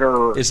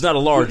matter. It's not a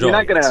large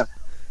audience.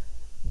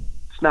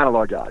 It's not a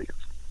large audience.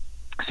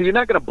 So you're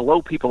not going to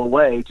blow people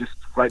away just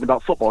writing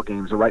about football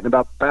games or writing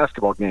about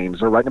basketball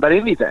games or writing about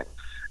anything,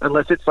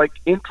 unless it's like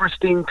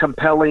interesting,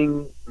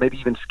 compelling, maybe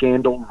even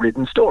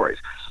scandal-ridden stories.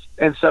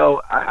 And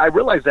so I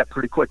realized that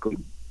pretty quickly.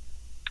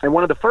 And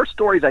one of the first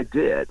stories I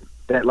did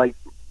that,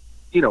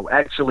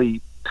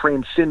 actually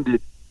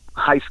transcended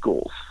high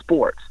school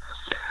sports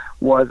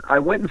was I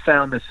went and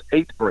found this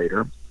 8th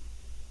grader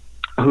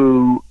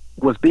who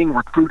was being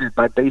recruited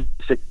by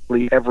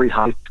basically every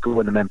high school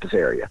in the Memphis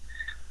area,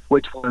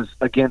 which was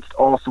against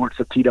all sorts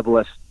of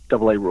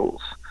TSSAA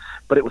rules.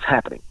 But it was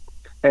happening.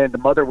 And the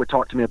mother would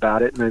talk to me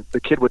about it, and the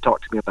kid would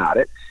talk to me about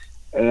it,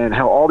 and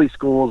how all these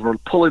schools were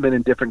pulling him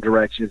in different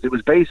directions. It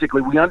was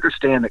basically, we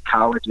understand that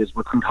colleges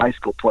recruit high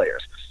school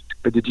players,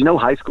 but did you know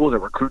high schools are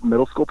recruiting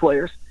middle school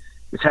players?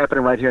 It's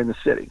happening right here in the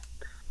city.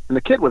 And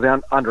the kid was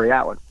Andre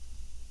Allen.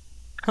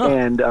 Huh.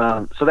 And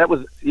so that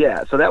was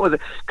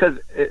because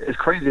as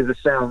crazy as it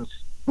sounds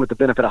with the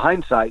benefit of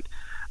hindsight,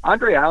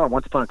 Andre Allen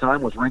once upon a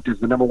time was ranked as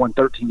the number 1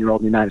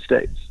 13-year-old in the United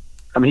States.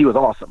 I mean, he was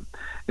awesome.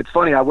 It's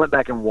funny, I went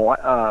back and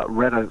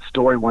read a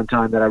story one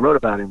time that I wrote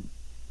about him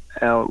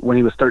when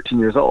he was 13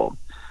 years old,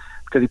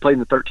 because he played in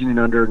the 13 and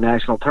under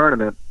national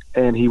tournament,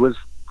 and he was,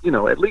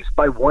 at least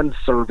by one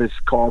service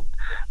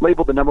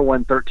labeled the number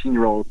 1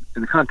 13-year-old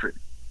in the country.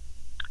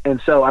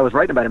 And so I was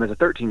writing about him as a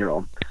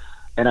 13-year-old,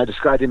 and I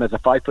described him as a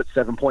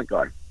 5'7" point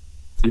guard.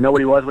 Do you know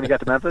what he was when he got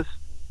to Memphis?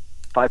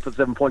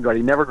 5'7" point guard.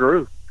 He never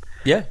grew.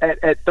 Yeah.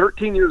 At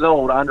 13 years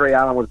old, Andre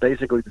Allen was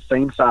basically the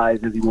same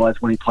size as he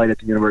was when he played at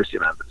the University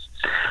of Memphis.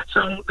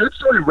 So that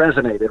story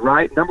resonated,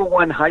 right? Number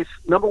one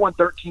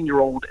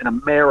 13-year-old in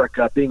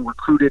America being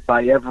recruited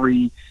by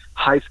every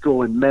high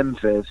school in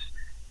Memphis,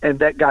 and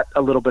that got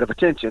a little bit of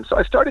attention. So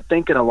I started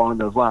thinking along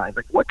those lines,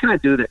 like, what can I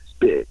do that's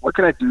big? What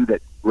can I do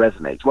that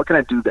resonates? What can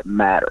I do that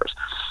matters?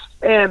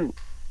 And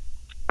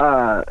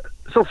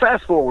so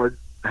fast forward,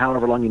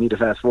 however long you need to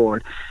fast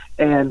forward,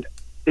 and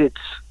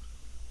it's,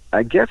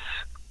 I guess,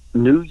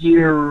 New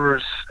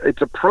Year's.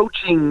 It's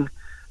approaching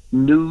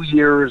New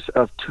Year's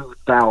of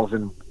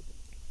 2000,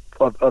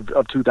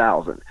 of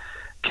 2000,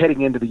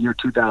 heading into the year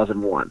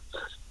 2001.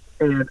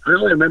 And I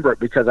only remember it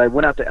because I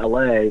went out to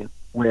L.A.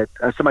 with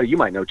somebody you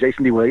might know,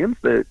 Jason D. Williams,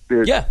 the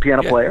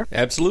piano player.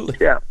 Absolutely.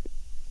 Yeah.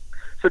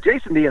 So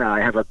Jason D. and I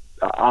have a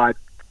odd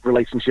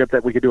relationship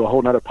that we could do a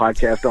whole nother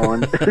podcast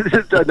on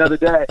just another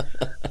day.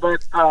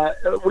 But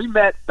we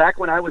met back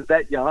when I was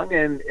that young,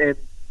 and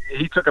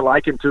he took a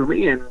liking to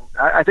me, and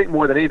I think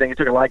more than anything, he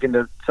took a liking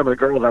to some of the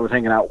girls I was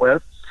hanging out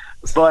with.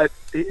 But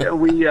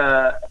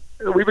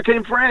we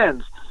became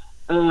friends,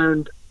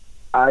 and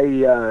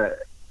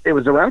it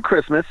was around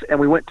Christmas, and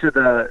we went to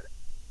the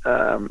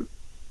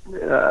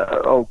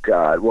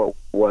what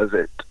was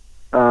it?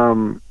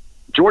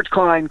 George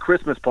Klein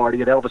Christmas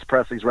party at Elvis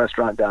Presley's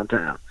restaurant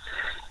downtown.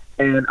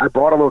 And I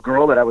brought a little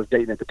girl that I was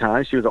dating at the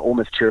time. She was an Ole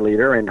Miss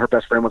cheerleader, and her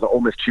best friend was an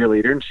Ole Miss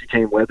cheerleader, and she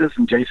came with us.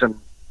 And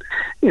Jason,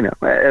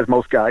 as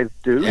most guys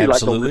do, he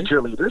likes Ole Miss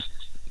cheerleaders.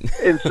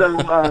 And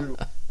so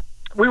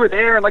we were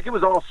there, and it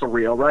was all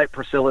surreal, right?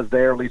 Priscilla's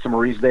there, Lisa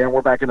Marie's there, and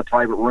we're back in the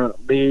private room.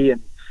 Me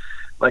and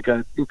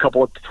a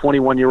couple of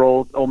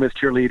 21-year-old Ole Miss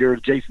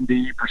cheerleaders, Jason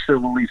D.,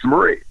 Priscilla, Lisa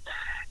Marie.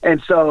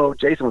 And so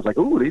Jason was like,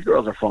 "Ooh, these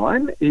girls are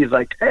fun." He's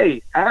like,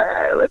 "Hey,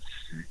 let's,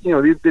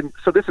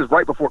 so this is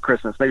right before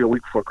Christmas, maybe a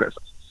week before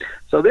Christmas."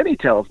 So then he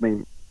tells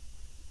me,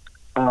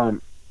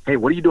 "Hey,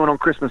 what are you doing on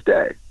Christmas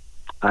Day?"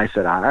 I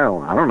said, "I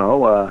don't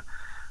know.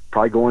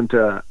 Probably going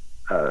to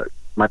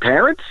my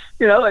parents."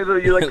 Like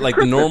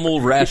the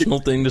normal, rational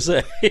thing to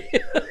say.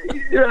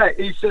 Yeah.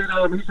 He said,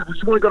 "We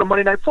just want to go to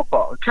Monday Night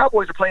Football. The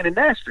Cowboys are playing in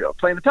Nashville,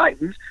 playing the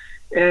Titans,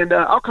 and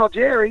I'll call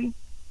Jerry."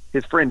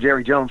 His friend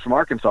Jerry Jones from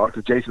Arkansas,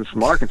 because Jason's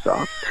from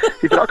Arkansas.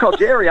 He said, "I'll call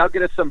Jerry. I'll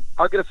get us some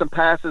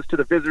passes to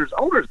the visitors'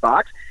 owners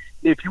box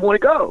if you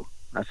want to go."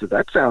 I said,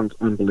 "That sounds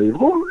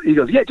unbelievable." He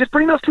goes, "Yeah, just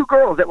bring those 2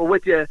 girls that were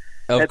with you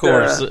at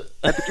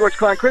the George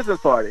Klein Christmas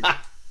party."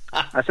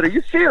 I said, "Are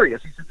you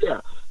serious?" He said,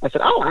 "Yeah." I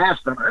said, "I'll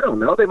ask them. I don't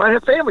know. They might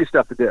have family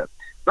stuff to do."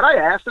 But I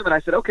asked them, and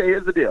I said, "Okay,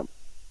 here's the deal.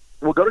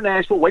 We'll go to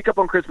Nashville, wake up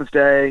on Christmas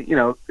Day,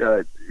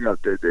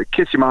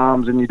 kiss your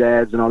moms and your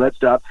dads and all that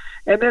stuff.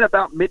 And then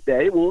about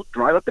midday, we'll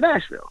drive up to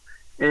Nashville.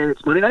 And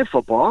it's Monday Night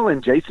Football,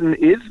 and Jason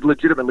is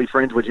legitimately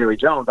friends with Jerry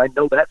Jones. I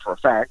know that for a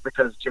fact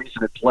because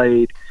Jason had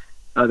played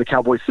the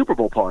Cowboys Super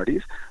Bowl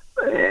parties.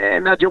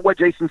 And now what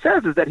Jason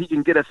says is that he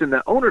can get us in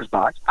the owner's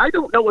box. I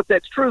don't know if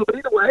that's true, but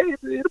either way,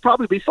 it'll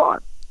probably be fun.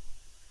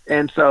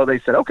 And so they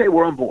said, "Okay,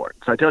 we're on board."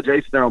 So I tell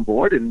Jason they're on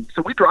board, and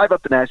so we drive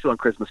up to Nashville on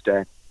Christmas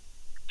Day.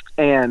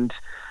 And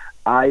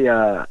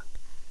I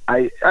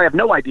have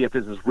no idea if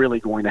this is really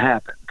going to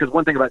happen, because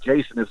one thing about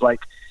Jason is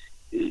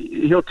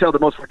he'll tell the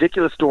most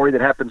ridiculous story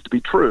that happens to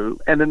be true,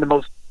 and then the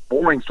most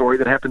boring story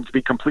that happens to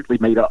be completely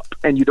made up,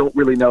 and you don't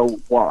really know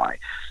why.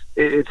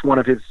 It's one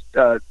of his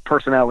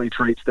personality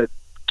traits that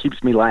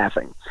keeps me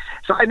laughing.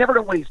 So I never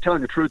know when he's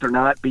telling the truth or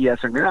not,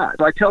 BS or not.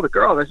 So I tell the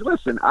girls, I said,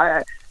 listen,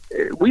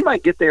 we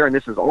might get there and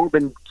this has all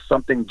been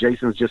something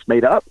Jason's just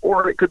made up,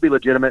 or it could be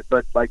legitimate,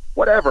 but like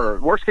whatever.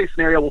 Worst case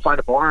scenario, we'll find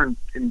a bar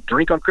and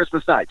drink on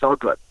Christmas night. It's all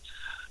good.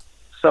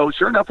 So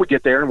sure enough, we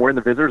get there and we're in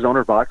the visitor's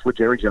owner's box with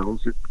Jerry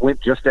Jones. It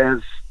went just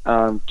as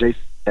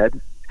Jason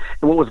said.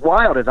 And what was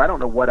wild is I don't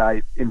know what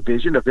I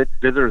envisioned a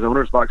visitor's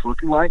owner's box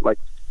looking like. Like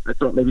I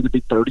thought maybe there'd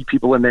be 30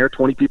 people in there,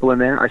 20 people in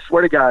there. I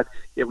swear to God,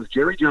 it was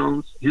Jerry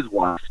Jones, his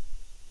wife,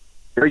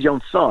 Jerry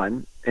Jones'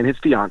 son, and his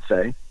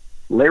fiance,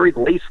 Larry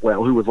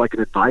Lacewell, who was like an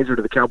advisor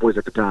to the Cowboys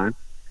at the time.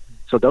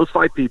 So those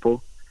 5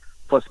 people,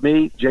 plus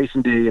me,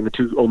 Jason D, and the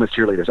 2 Ole Miss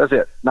cheerleaders. That's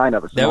it. 9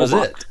 of us. That was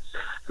it.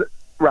 So,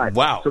 right.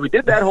 Wow. So we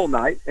did that whole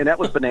night, and that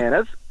was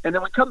bananas. And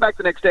then we come back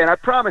the next day, and I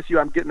promise you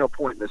I'm getting to a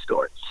point in this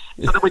story.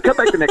 So then we come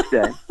back the next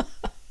day.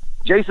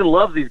 Jason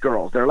loves these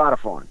girls. They're a lot of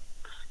fun.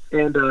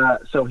 And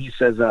so he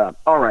says,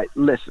 all right,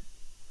 listen,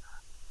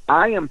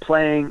 I am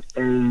playing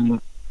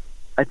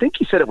I think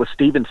he said it was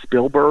Steven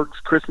Spielberg's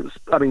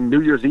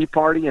New Year's Eve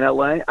party in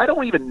L.A. I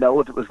don't even know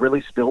if it was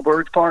really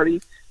Spielberg's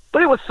party,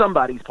 but it was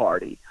somebody's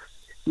party.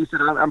 He said,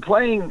 I'm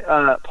playing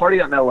a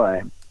party out in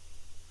L.A.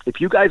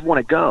 If you guys want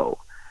to go,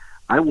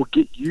 I will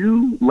get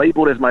you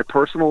labeled as my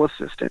personal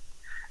assistant.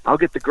 I'll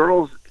get the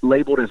girls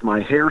labeled as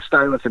my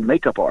hairstylist and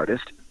makeup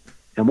artist,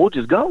 and we'll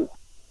just go.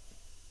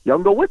 Y'all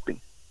can go with me.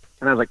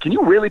 And I was like, can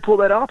you really pull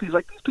that off? He's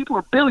like, these people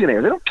are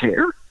billionaires. They don't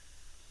care.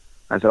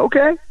 I said,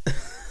 okay.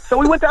 So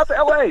we went out to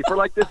L.A. for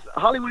like this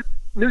Hollywood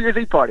New Year's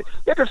Eve party.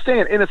 You have to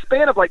understand, in a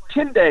span of like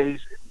 10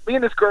 days, me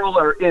and this girl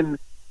are in,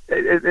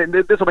 and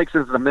this will make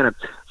sense in a minute.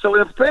 So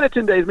in a span of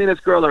 10 days, me and this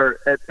girl are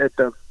at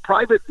the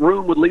private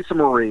room with Lisa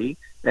Marie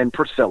and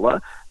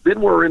Priscilla.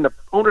 Then we're in the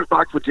owner's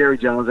box with Jerry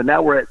Jones. And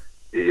now we're at,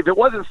 if it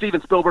wasn't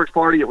Steven Spielberg's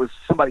party, it was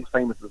somebody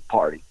famous'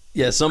 party.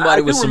 Yeah,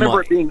 somebody with some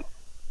money.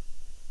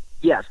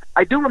 Yes,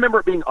 I do remember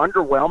it being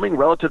underwhelming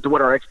relative to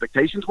what our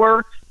expectations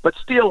were, but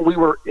still we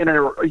were in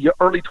our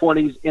early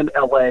 20s in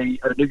L.A.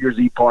 at a New Year's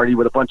Eve party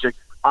with a bunch of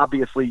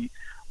obviously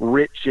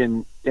rich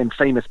and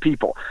famous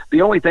people.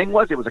 The only thing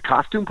was it was a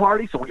costume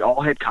party, so we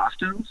all had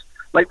costumes.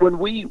 Like when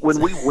we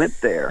went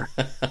there,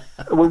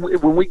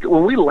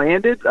 when we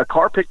landed, a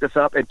car picked us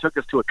up and took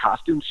us to a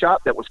costume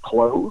shop that was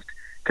closed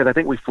because I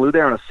think we flew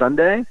there on a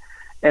Sunday.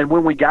 And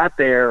when we got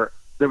there,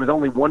 there was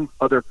only one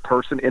other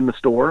person in the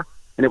store,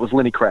 and it was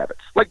Lenny Kravitz.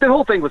 Like, the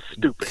whole thing was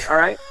stupid, all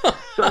right?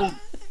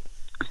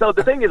 So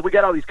the thing is, we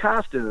got all these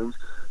costumes,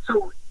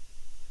 so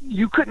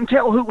you couldn't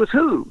tell who was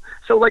who.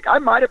 So, like, I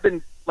might have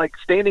been, like,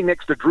 standing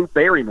next to Drew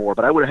Barrymore,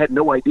 but I would have had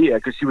no idea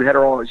because she was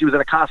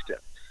in a costume.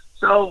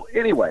 So,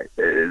 anyway,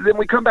 then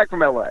we come back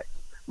from L.A.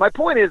 My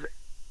point is,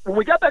 when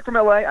we got back from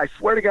L.A., I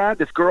swear to God,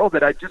 this girl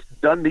that I'd just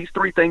done these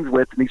 3 things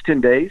with in these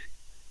 10 days,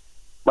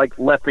 like,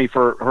 left me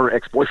for her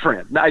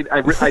ex-boyfriend. I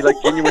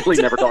like, genuinely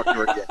never talked to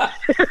her again.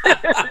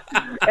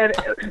 And,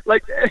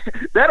 like,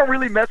 that'll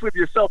really mess with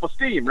your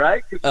self-esteem,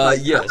 right?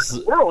 Yes.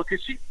 World,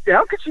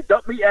 how could she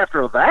dump me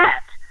after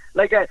that?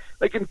 Like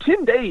in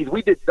 10 days,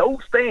 we did those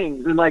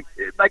things, and, like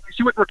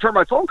she wouldn't return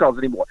my phone calls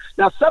anymore.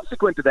 Now,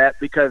 subsequent to that,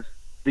 because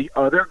the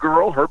other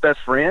girl, her best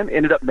friend,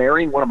 ended up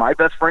marrying one of my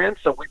best friends,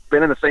 so we've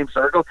been in the same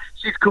circle.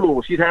 She's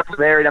cool. She's happily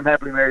married. I'm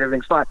happily married.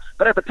 Everything's fine.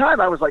 But at the time,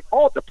 I was, like,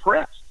 all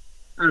depressed.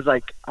 I was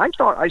like, I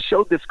thought I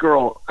showed this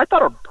girl, I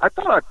thought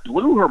I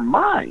blew her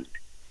mind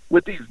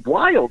with these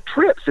wild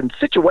trips and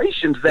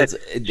situations that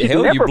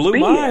hell, never you blew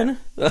mine.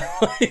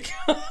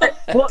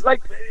 Well,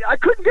 like, I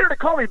couldn't get her to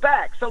call me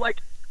back. So, like,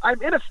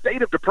 I'm in a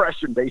state of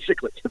depression,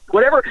 basically.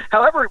 Whatever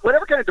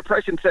kind of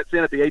depression sets in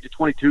at the age of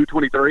 22,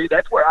 23,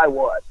 that's where I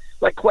was.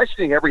 Like,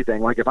 questioning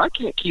everything. Like, if I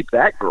can't keep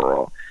that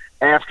girl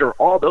after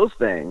all those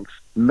things,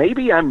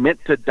 maybe I'm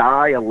meant to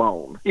die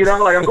alone. You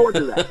know, like, I'm going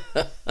through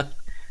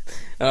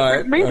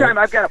that. Meantime,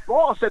 I've got a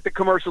boss at the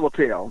Commercial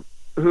Appeal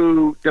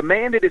who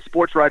demanded his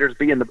sports writers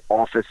be in the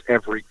office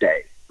every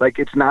day. Like,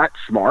 it's not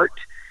smart.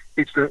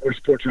 It's not where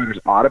sports writers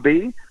ought to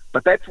be,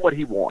 but that's what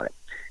he wanted.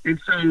 And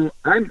so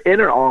I'm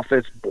in an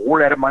office,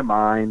 bored out of my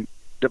mind.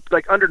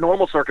 Like, under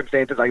normal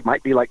circumstances, I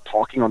might be, like,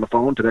 talking on the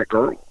phone to that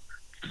girl,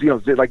 you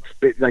know, like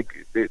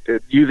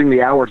using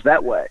the hours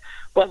that way.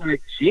 But,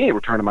 like, she ain't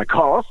returning my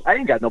calls. I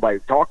ain't got nobody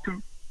to talk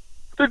to.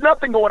 There's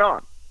nothing going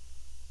on.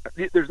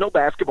 There's no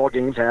basketball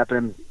games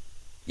happening.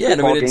 Yeah, I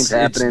mean, it's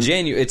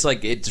January. It's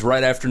like it's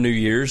right after New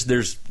Year's.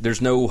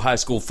 There's no high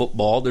school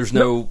football. There's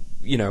no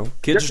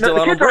kids are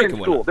still out on break and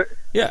whatnot.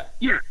 Yeah.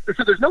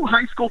 So there's no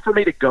high school for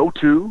me to go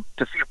to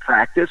see a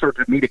practice or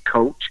for me to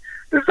coach.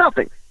 There's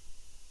nothing.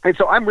 And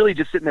so I'm really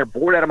just sitting there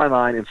bored out of my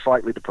mind and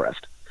slightly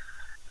depressed.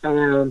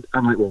 And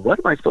I'm like, well, what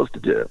am I supposed to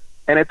do?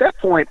 And at that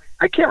point,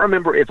 I can't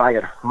remember if I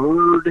had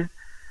heard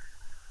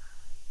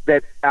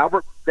that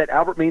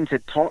Albert Means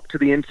had talked to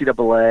the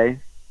NCAA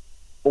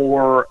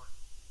or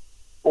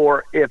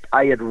if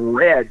I had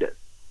read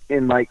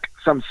in, like,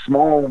 some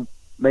small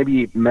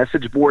maybe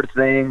message board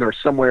thing or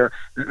somewhere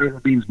that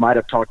Albert Means might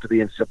have talked to the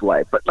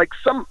NCAA. But, like,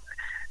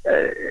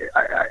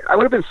 I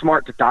would have been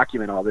smart to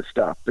document all this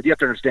stuff. But you have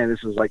to understand,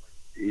 this was, like,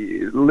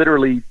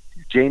 literally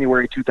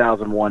January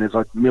 2001 is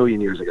like a million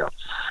years ago.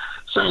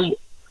 So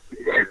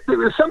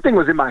something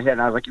was in my head,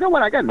 and I was like, you know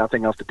what? I got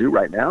nothing else to do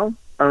right now.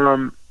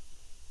 I'm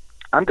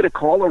going to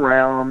call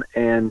around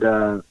and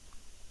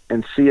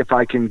see if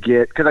I can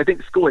get, because I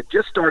think school had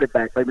just started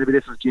back. Like maybe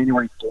this was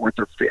January 4th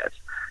or 5th.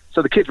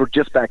 So the kids were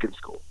just back in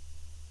school.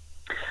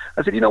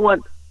 I said, you know what?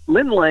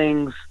 Lynn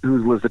Langs,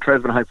 who was the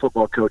Tresvant High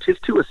football coach, his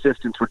two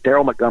assistants were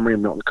Daryl Montgomery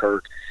and Milton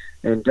Kirk.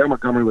 And Daryl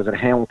Montgomery was at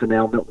Hamilton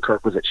now. Milton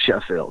Kirk was at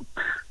Sheffield.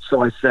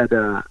 So I said,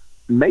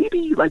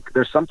 maybe like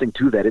there's something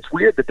to that. It's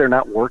weird that they're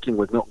not working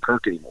with Milton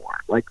Kirk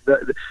anymore. Like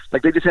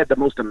they just had the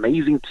most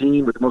amazing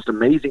team with the most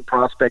amazing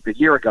prospect a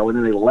year ago, and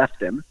then they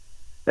left him.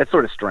 That's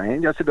sort of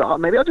strange. I said,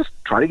 maybe I'll just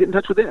try to get in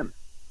touch with him.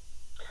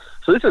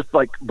 So this is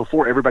like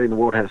before everybody in the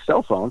world had a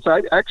cell phone. So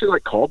I actually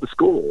called the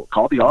school,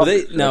 called the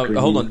office.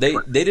 Hold on.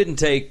 They didn't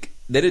take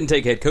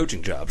head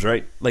coaching jobs,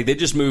 right? Like they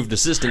just moved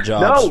assistant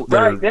jobs. No,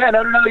 right? Yeah,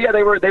 no. Yeah,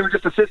 they were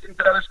just assistants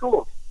at other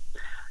schools.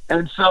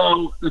 And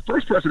so the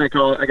first person I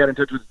got in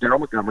touch with Daryl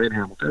Montgomery in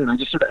Hamilton, and I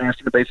just sort of asked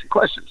him the basic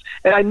questions.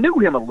 And I knew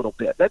him a little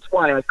bit. That's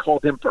why I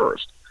called him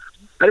first.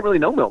 I didn't really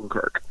know Milton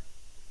Kirk.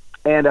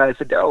 And I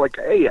said, Daryl, like,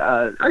 hey,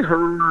 I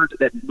heard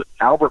that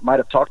Albert might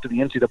have talked to the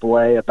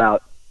NCAA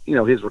about,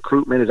 his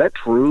recruitment. Is that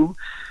true?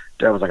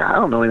 Daryl was like, I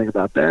don't know anything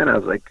about that. And I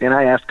was like, and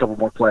I asked a couple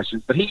more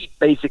questions. But he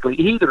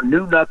either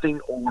knew nothing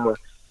or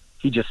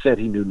he just said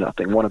he knew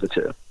nothing, one of the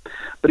two.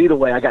 But either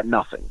way, I got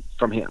nothing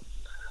from him.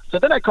 So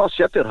then I called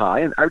Sheffield High,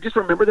 and I just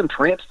remember them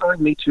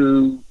transferring me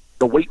to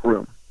the weight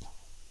room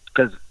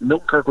because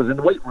Milton Kirk was in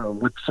the weight room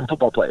with some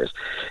football players.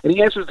 And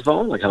he answers the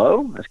phone, like,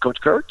 hello, that's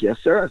Coach Kirk. Yes,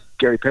 sir. That's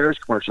Gary Parrish,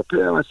 Commercial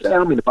Appeal. I said, I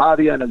don't mean to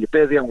bother you. I know you're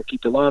busy. I'm going to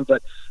keep you alone.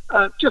 But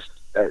I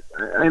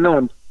know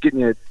I'm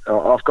getting you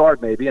off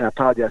guard maybe, and I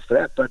apologize for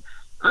that. But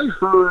I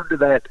heard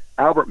that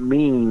Albert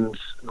Means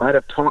might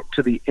have talked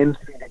to the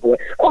NCAA.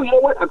 Oh, you know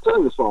what? I'm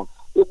telling you this wrong.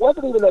 It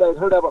wasn't even that I'd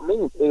heard Albert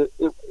Means.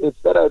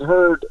 It's that I'd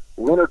heard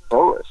Leonard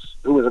Burris,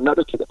 who was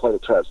another kid that played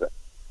at Tresvant,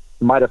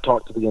 might have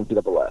talked to the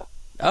NCAA.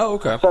 Oh,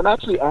 okay. So I'm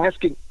actually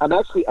asking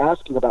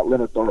about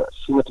Leonard Burris.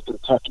 He went to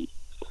Kentucky.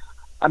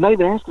 I'm not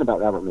even asking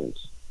about Albert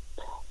Means.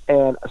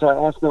 And so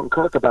I asked Milton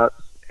Kirk about,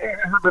 I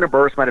heard Leonard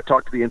Burris might have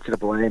talked to the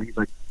NCAA, and he's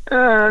like, no,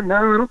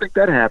 I don't think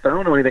that happened. I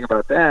don't know anything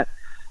about that.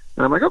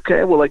 And I'm like,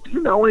 okay, well, like, do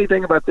you know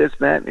anything about this,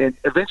 Matt? And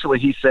eventually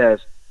he says,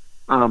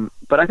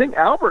 but I think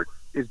Albert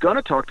is going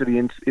to talk to the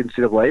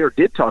NCAA, or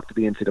did talk to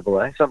the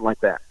NCAA, something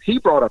like that. He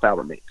brought up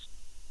Albert Means.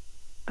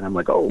 And I'm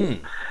like, oh.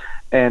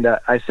 And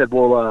I said,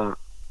 what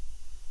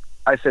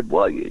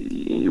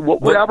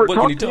would Albert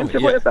talk to the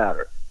NCAA about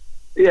her?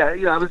 Yeah,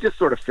 I was just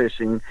sort of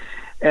fishing.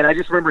 And I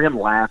just remember him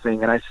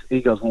laughing, and he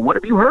goes, well, what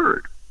have you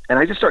heard? And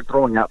I just start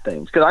throwing out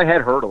things, because I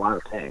had heard a lot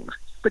of things.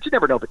 But you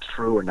never know if it's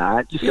true or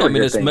not.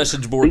 It's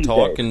message board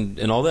talk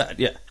and all that,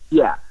 yeah.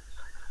 Yeah.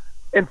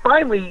 And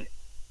finally,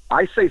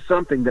 I say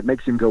something that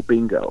makes him go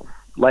bingo.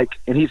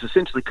 And he's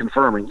essentially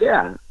confirming,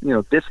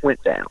 this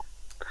went down.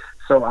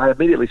 So I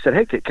immediately said,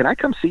 hey, can I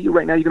come see you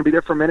right now? You're going to be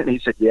there for a minute? And he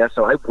said, yeah.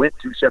 So I went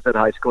to Sheffield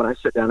High School, and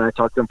I sat down, and I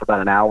talked to him for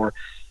about an hour.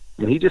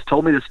 And he just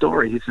told me the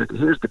story. He said,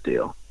 here's the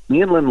deal.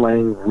 Me and Lynn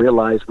Lang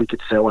realized we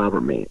could sell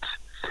Albert Means.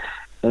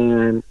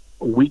 And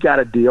we got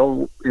a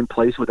deal in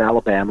place with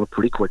Alabama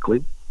pretty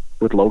quickly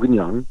with Logan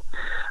Young.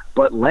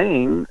 But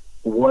Lang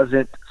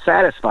wasn't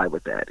satisfied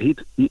with that.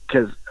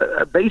 Because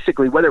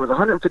basically, whether it was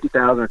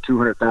 $150,000 or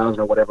 $200,000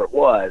 or whatever it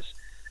was,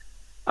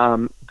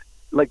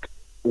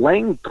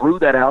 Lang threw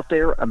that out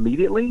there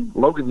immediately.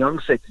 Logan Young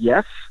said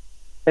yes,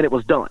 and it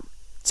was done.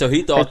 So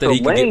he thought that he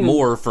could get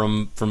more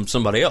from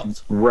somebody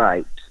else.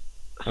 Right.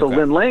 So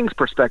Lynn Lang's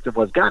perspective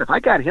was, God, if I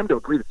got him to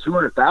agree to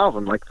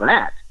 $200,000 like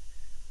that,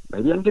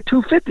 maybe I can get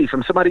 $250,000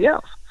 from somebody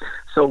else.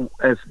 So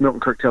as Milton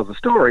Kirk tells the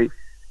story,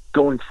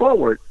 going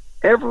forward,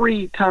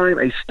 every time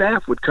a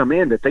staff would come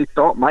in that they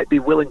thought might be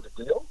willing to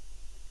deal,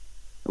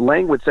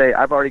 Lang would say,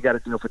 I've already got a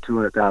deal for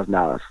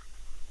 $200,000,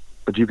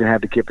 but you can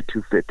have the kid for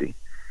 $250,000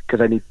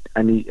 because I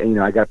need,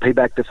 I got to pay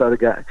back this other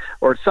guy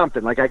or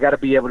something. Like I got to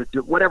be able to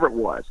do whatever it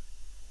was.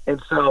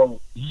 And so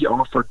he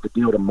offered the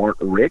deal to Mark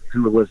Richt,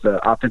 who was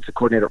the offensive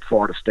coordinator at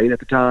Florida State at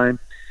the time.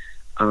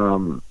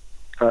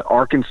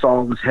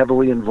 Arkansas was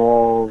heavily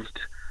involved,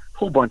 a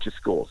whole bunch of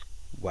schools.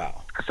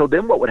 Wow. So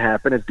then what would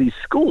happen is these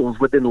schools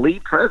would then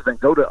leave Tresvant,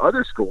 go to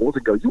other schools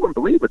and go, you wouldn't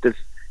believe what this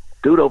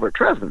dude over at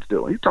Tresvant's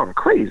doing. He's talking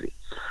crazy.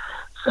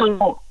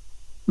 So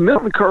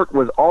Milton Kirk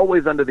was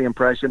always under the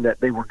impression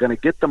that they were going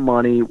to get the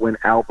money when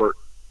Albert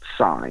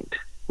signed,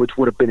 which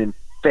would have been in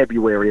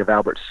February of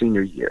Albert's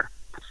senior year.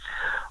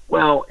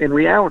 Well, in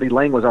reality,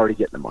 Lang was already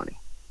getting the money.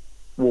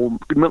 Well,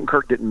 Milton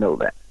Kirk didn't know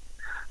that.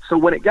 So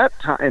when it got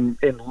time,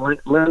 and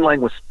Lynn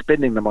Lang was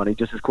spending the money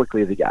just as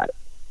quickly as he got it,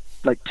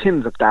 like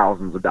tens of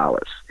thousands of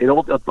dollars. It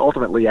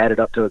ultimately added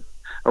up to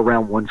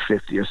around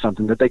 $150,000 or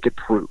something that they could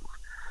prove.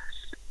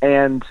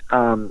 And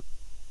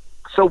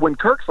so when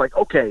Kirk's like,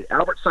 okay,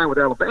 Albert signed with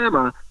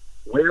Alabama,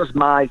 where's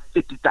my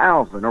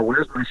 $50,000 or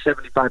where's my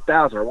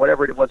 $75,000 or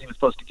whatever it was he was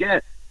supposed to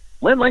get?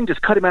 Lynn Lang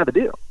just cut him out of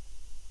the deal.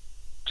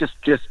 Just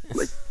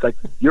like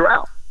you're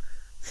out.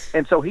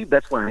 And so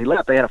that's when he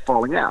left. They had a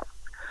falling out.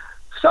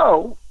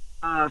 So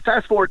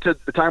fast forward to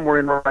the time we're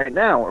in right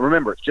now.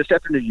 Remember, it's just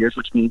after New Year's,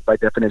 which means by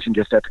definition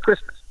just after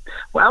Christmas.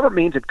 Well, Albert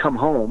Means had come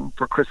home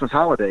for Christmas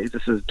holidays.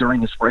 This is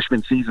during his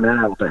freshman season at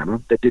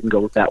Alabama. That didn't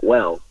go that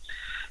well.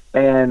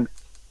 And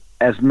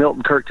as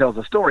Milton Kirk tells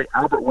the story,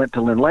 Albert went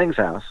to Lynn Lang's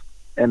house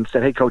and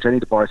said, "Hey, Coach, I need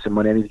to borrow some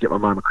money. I need to get my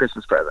mom a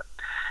Christmas present."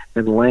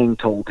 And Lang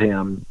told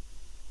him,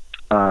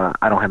 "I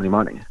don't have any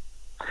money."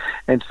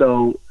 And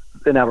so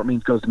then Albert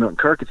Means goes to Milton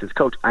Kirk and says,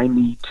 "Coach, I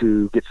need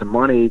to get some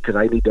money because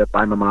I need to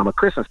buy my mom a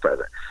Christmas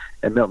present."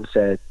 And Milton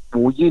said,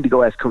 "Well, you need to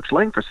go ask Coach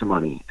Lang for some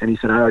money." And he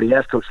said, "I already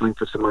asked Coach Lang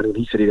for some money," and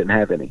he said he didn't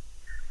have any.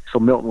 So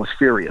Milton was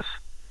furious,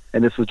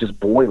 and this was just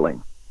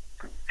boiling.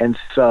 And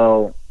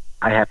so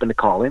I happened to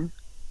call him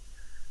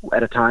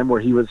at a time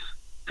where he was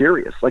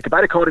furious. Like if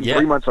I'd have called him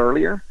 3 months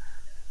earlier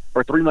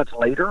or 3 months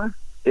later,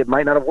 it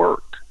might not have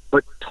worked.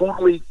 But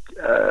totally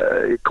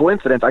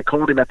coincidence, I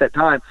called him at that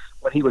time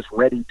when he was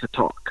ready to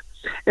talk.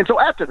 And so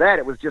after that,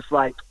 it was just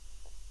like,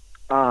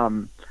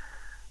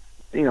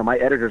 my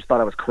editors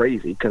thought I was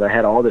crazy because I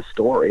had all this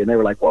story, and they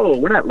were like, "Whoa,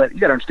 we're not letting."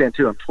 You got to understand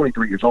too, I'm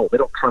 23 years old. They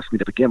don't trust me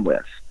to begin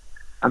with.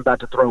 I'm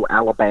about to throw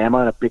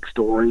Alabama in a big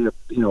story,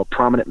 a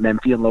prominent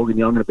Memphian, Logan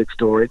Young in a big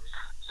story.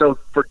 So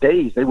for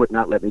days, they would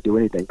not let me do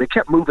anything. They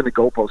kept moving the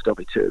goalpost on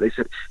me too. They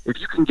said, if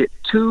you can get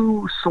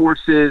 2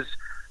 sources,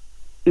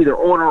 either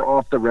on or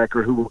off the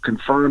record, who will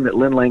confirm that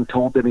Lynn Lang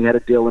told them he had a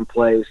deal in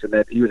place and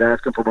that he was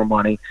asking for more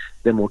money,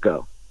 then we'll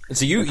go. And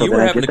so you were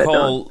having to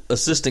call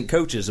assistant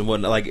coaches and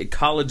whatnot, like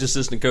college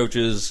assistant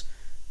coaches,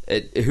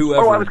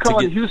 whoever. Oh, I was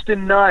calling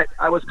Houston Nutt.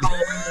 I was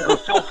calling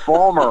Phil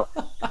Fulmer.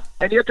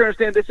 And you have to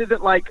understand, this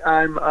isn't like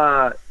I'm,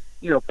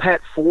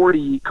 Pat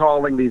Forty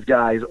calling these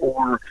guys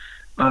or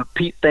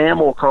Pete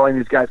Thamel calling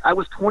these guys. I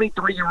was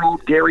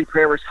 23-year-old Gary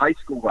Parrish high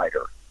school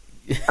writer.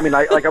 I mean,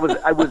 I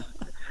was.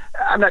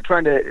 I'm not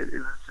trying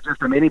to suggest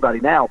from anybody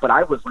now, but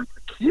I was like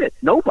a kid.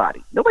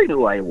 Nobody knew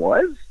who I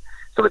was.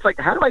 So it's like,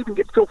 how do I even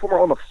get Phil Fulmer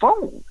on the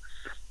phone?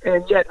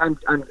 And yet I'm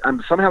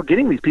somehow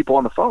getting these people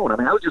on the phone. I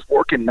mean, I was just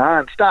working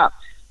nonstop.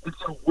 And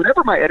so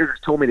whatever my editors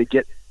told me to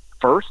get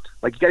first,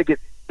 like you got to get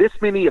this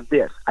many of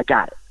this, I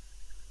got it.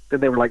 Then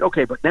they were like,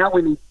 okay, but now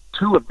we need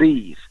 2 of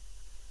these,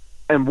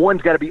 and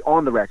one's got to be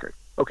on the record.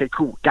 Okay,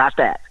 cool, got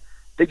that.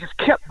 They just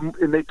kept pushing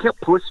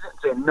it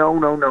and saying,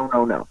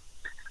 no.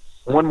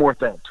 1 more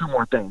thing, 2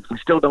 more things. We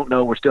still don't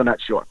know. We're still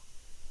not sure.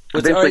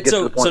 All right,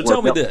 so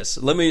tell me this.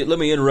 Let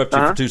me interrupt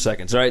you for 2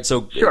 seconds. All right,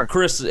 so sure.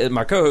 Chris,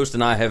 my co-host,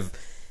 and I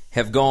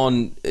have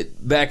gone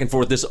back and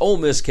forth. This Ole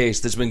Miss case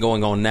that's been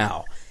going on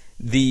now.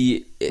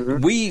 We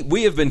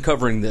have been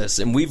covering this,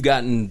 and we've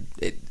gotten,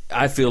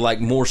 I feel like,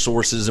 more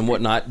sources and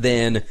whatnot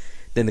than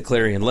the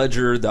Clarion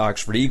Ledger, the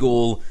Oxford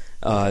Eagle,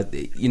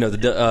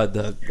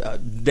 the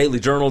Daily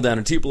Journal down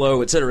in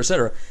Tupelo, et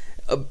cetera,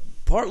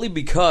 partly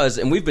because,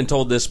 and we've been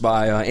told this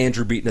by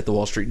Andrew Beaton at the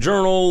Wall Street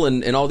Journal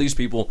and all these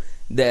people,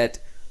 that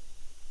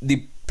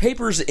the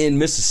papers in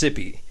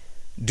Mississippi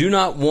do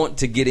not want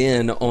to get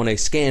in on a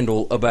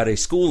scandal about a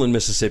school in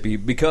Mississippi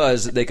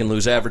because they can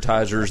lose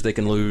advertisers, they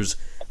can lose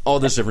all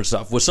this different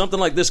stuff. Was something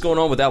like this going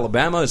on with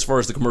Alabama as far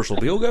as the commercial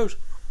appeal goes?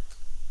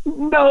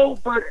 No,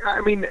 but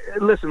I mean,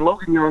 listen,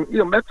 Logan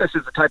Young, Memphis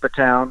is the type of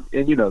town,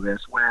 and you know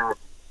this, where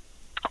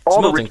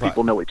all the rich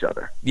people know each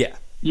other. Yeah.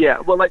 Yeah,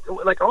 well,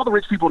 like all the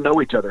rich people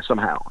know each other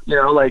somehow.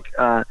 Like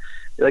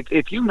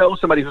if you know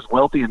somebody who's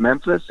wealthy in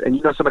Memphis and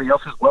you know somebody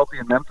else who's wealthy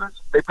in Memphis,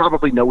 they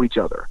probably know each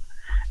other.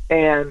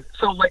 And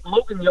so, like,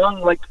 Logan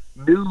Young,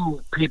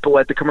 knew people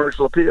at the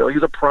commercial appeal. He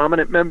was a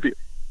prominent Memphian.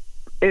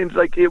 And,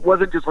 it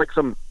wasn't just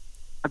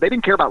they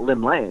didn't care about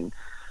Lynn Lang.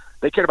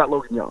 They cared about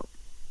Logan Young.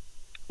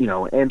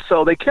 And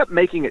so they kept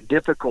making it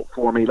difficult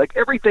for me. Like,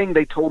 everything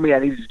they told me I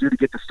needed to do to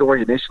get the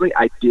story initially,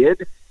 I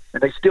did,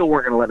 and they still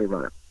weren't going to let me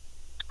run it.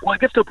 Well,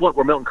 it gets to a point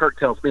where Milton Kirk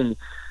tells me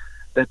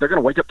that they're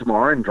going to wake up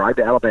tomorrow and drive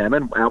to Alabama,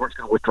 and Albert's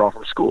going to withdraw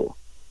from school.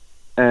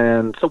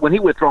 And so when he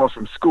withdraws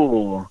from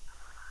school,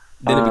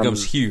 then it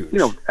becomes huge.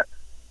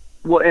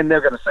 Well, and they're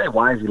going to say,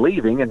 why is he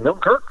leaving? And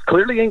Milton Kirk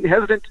clearly ain't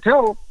hesitant to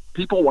tell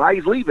people why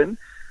he's leaving.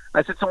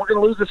 I said, so we're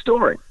going to lose the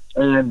story.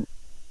 And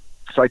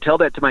so I tell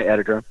that to my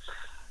editor,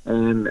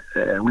 and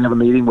we have a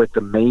meeting with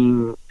the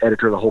main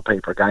editor of the whole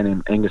paper, a guy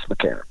named Angus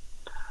McCann,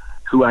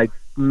 who I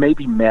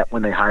maybe met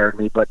when they hired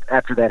me, but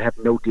after that have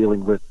no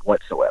dealing with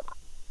whatsoever.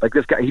 Like,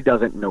 this guy, he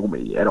doesn't know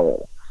me at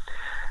all.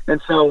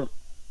 And so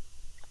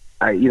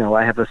I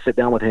have to sit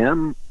down with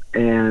him,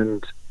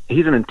 and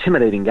he's an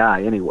intimidating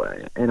guy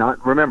anyway. And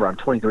remember, I'm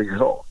 23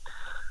 years old.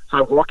 So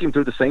I walk him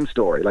through the same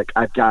story. Like,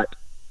 I've got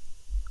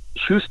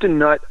Houston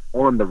Nutt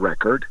on the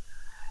record,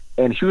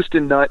 and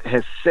Houston Nutt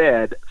has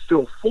said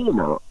Phil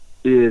Fulmer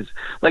is,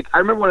 I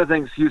remember one of the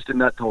things Houston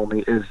Nutt told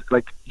me is,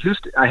 this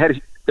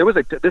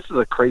is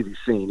a crazy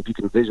scene, if you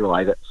can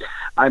visualize it.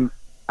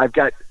 I've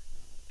got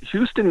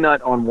Houston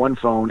Nutt on one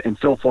phone and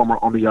Phil Fulmer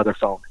on the other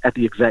phone at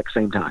the exact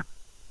same time.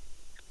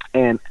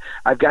 And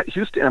I've got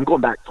Houston, I'm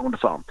going back phone to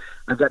phone.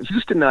 I've got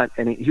Houston Nutt,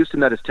 and Houston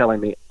Nutt is telling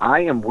me,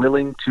 I am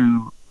willing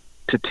to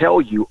tell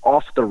you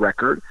off the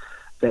record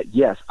that,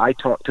 yes, I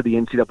talked to the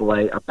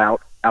NCAA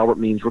about Albert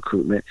Means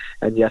recruitment,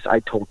 and yes,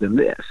 I told them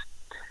this.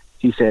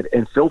 He said,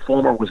 and Phil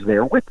Fulmer was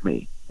there with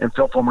me, and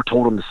Phil Fulmer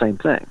told him the same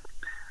thing.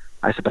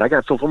 I said, but I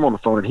got Phil Fulmer on the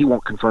phone, and he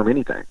won't confirm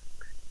anything.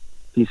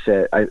 He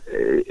said,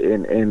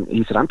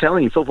 he said, I'm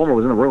telling you, Phil Fulmer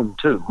was in the room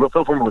too.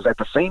 Phil Fulmer was at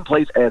the same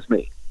place as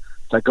me.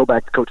 So I go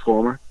back to Coach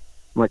Fulmer.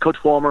 I'm like, Coach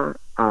Fulmer,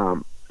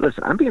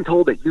 listen, I'm being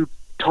told that you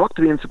talked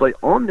to the NCAA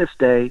on this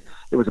day.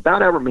 It was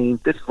about our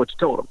means. This is what you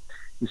told him.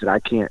 He said, I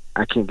can't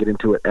get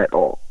into it at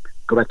all.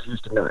 Go back to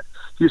Houston Nutt.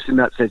 Houston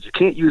Nutt says, you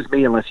can't use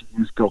me unless you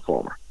use Bill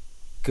Fulmer.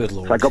 Good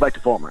Lord. So I go back to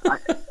Fulmer.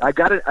 I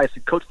got it. I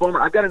said, Coach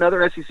Fulmer, I've got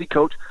another SEC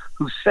coach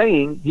who's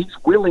saying he's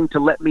willing to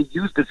let me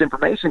use this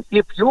information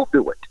if you'll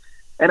do it.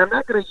 And I'm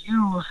not going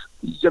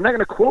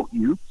to quote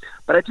you,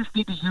 but I just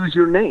need to use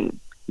your name.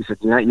 He said,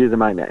 you're not using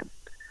my name.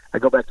 I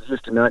go back to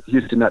Houston Nutt.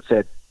 Houston Nutt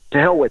said, to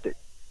hell with it.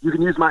 You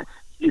can use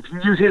if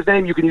you use his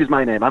name, you can use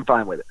my name. I'm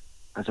fine with it.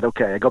 I said,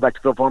 okay. I go back to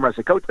Phil Fulmer. I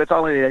said, Coach, that's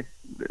all I needed.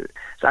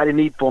 So I didn't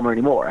need Fulmer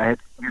anymore. I had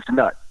Houston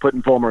Nutt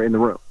putting Fulmer in the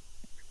room.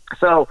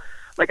 So,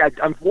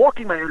 I'm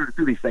walking my editor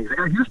through these things. I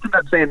got Houston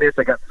Nutt saying this.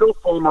 I got Phil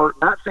Fulmer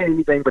not saying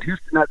anything, but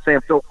Houston Nutt saying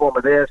Phil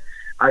Fulmer this.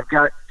 I've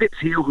got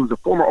Fitzhill, who's a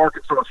former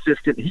Arkansas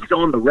assistant. He's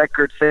on the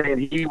record saying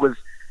he was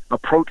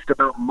approached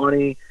about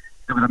money.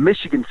 There was a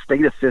Michigan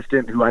State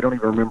assistant who I don't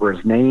even remember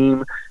his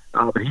name,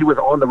 but he was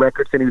on the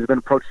record saying he was been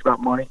approached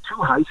about money.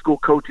 2 high school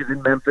coaches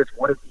in Memphis,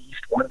 one in the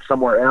East, one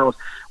somewhere else,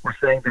 were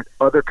saying that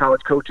other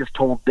college coaches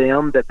told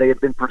them that they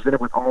had been presented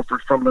with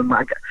offers from them.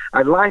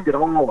 I lined it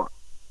all up.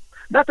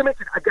 Not to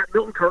mention, I've got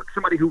Milton Kirk,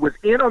 somebody who was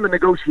in on the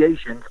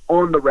negotiations,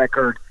 on the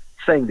record,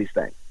 saying these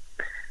things.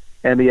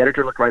 And the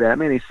editor looked right at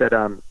me and he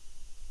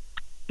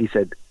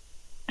said,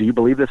 do you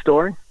believe this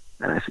story?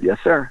 And I said, yes,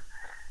 sir.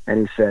 And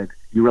he said,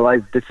 you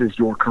realize this is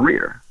your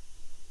career?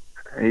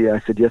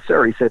 I said, yes,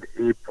 sir. He said,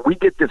 if we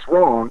get this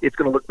wrong, it's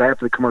going to look bad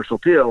for the commercial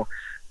appeal,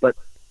 but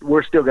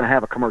we're still going to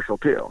have a commercial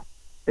appeal.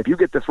 If you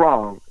get this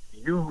wrong,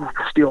 you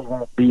still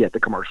won't be at the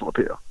commercial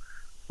appeal.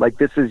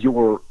 This is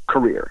your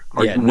career.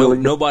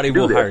 Nobody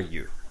will hire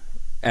you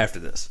after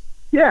this.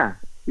 Yeah.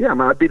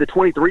 I'd be the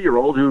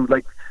 23-year-old who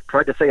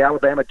tried to say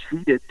Alabama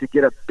cheated to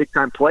get a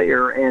big-time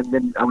player, and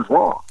then I was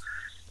wrong.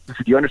 I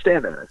said, do you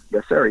understand that? I said,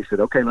 yes, sir. He said,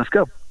 okay, let's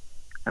go.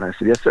 And I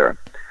said, yes, sir.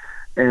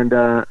 And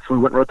so we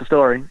went and wrote the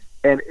story.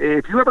 And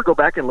if you ever go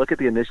back and look at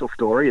the initial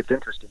story, it's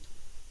interesting.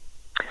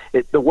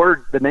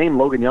 The name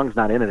Logan Young's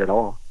not in it at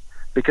all,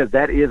 because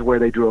that is where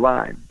they drew a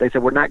line. They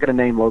said, we're not going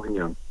to name Logan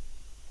Young.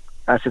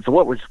 I said, so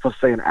what, we're supposed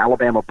to say an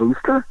Alabama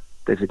booster?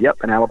 They said, yep,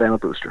 an Alabama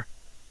booster.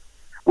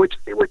 Which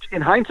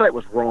in hindsight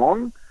was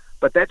wrong,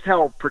 but that's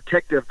how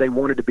protective they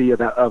wanted to be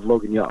of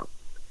Logan Young.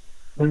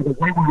 And the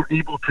way we were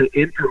able to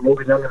enter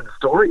Logan Young in the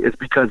story is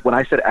because when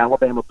I said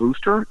Alabama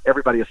booster,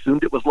 everybody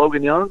assumed it was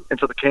Logan Young. And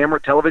so the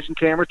television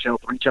camera, Channel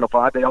 3, Channel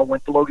 5, they all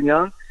went to Logan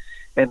Young.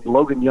 And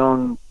Logan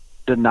Young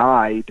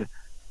denied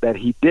that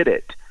he did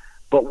it.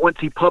 But once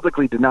he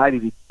publicly denied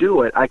that he'd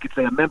do it, I could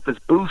say a Memphis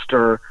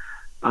booster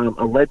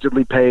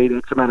allegedly paid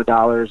X amount of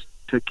dollars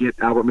to get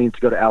Albert Means to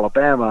go to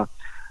Alabama.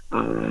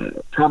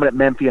 Prominent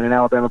Memphian and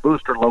Alabama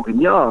booster Logan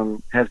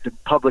Young has been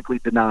publicly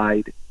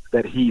denied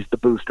that he's the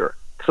booster.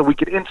 So we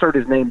could insert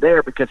his name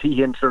there because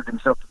he inserted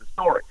himself to the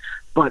story.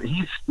 But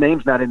his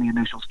name's not in the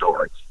initial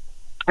story.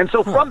 And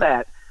so from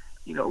that,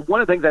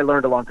 one of the things I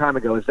learned a long time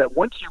ago is that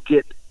once you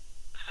get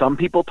some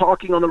people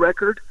talking on the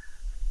record,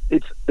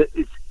 it's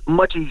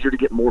much easier to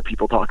get more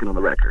people talking on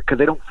the record because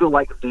they don't feel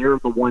like they're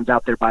the ones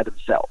out there by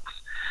themselves.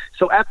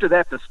 So after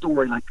that, the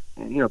story,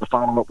 the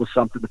follow-up was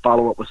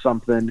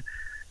something.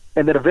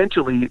 And then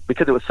eventually,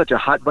 because it was such a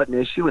hot-button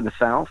issue in the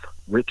South,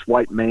 rich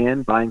white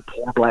man buying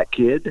poor black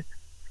kid,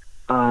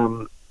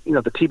 the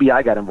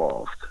TBI got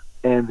involved,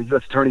 and the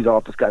U.S. Attorney's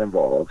Office got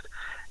involved.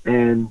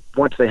 And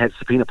once they had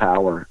subpoena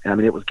power,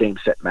 it was game,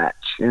 set,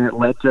 match. And it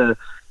led to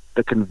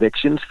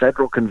the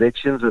federal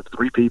convictions of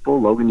 3 people,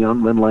 Logan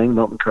Young, Lynn Lang,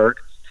 Milton Kirk.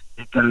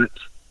 It got,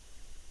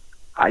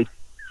 I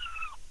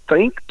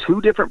think,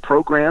 2 different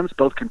programs,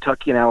 both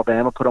Kentucky and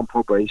Alabama, put on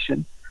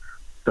probation.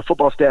 The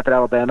football staff at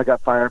Alabama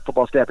got fired.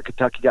 Football staff at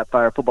Kentucky got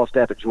fired. Football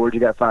staff at Georgia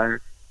got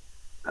fired.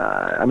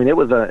 It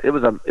was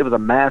a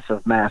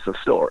massive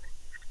story,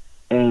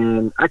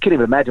 and I can't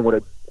even imagine what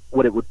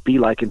it would be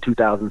like in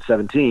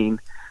 2017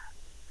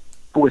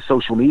 with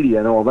social media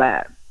and all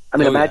that.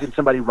 Imagine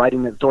somebody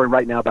writing that story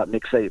right now about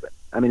Nick Saban.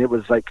 It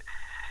was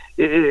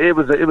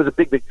it was a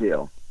big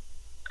deal.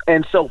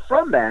 And so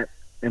from that,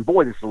 and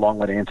boy, this is a long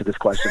way to answer this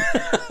question.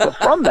 But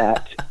from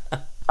that,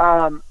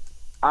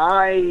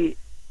 I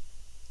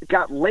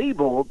got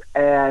labeled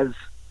as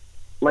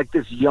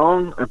this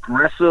young,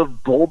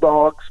 aggressive,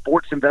 bulldog,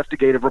 sports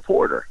investigative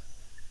reporter.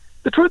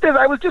 The truth is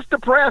I was just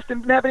depressed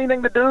and didn't have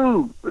anything to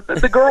do.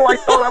 The girl I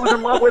thought I was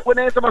in love with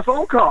wouldn't answer my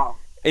phone call.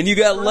 And you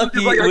got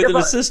lucky with an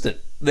assistant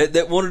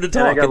that wanted to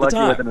talk at the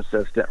time. I got lucky with an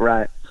assistant,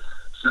 right.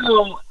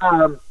 So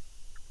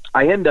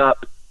I end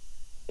up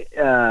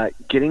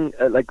getting,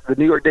 the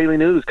New York Daily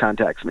News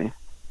contacts me,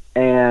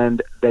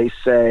 and they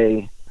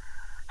say,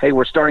 hey,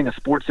 we're starting a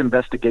sports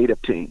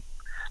investigative team.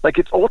 It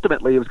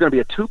was going to be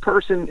a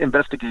 2-person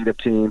investigative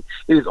team.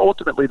 It is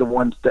ultimately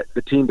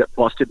the team that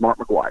busted Mark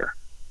McGuire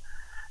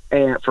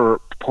and for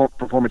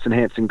performance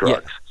enhancing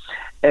drugs.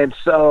 And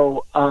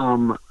so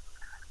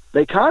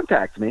they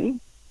contact me,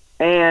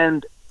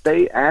 and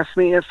they ask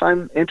me if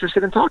I'm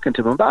interested in talking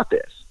to them about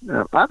this.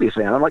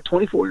 Obviously, I'm like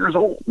 24 years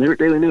old, New York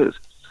Daily News.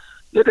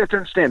 You have to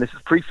understand, this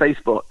is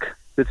pre-Facebook.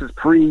 This is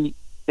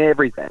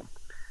pre-everything.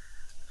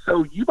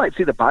 So you might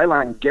see the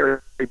byline,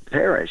 Gary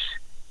Parrish.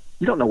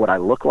 You don't know what I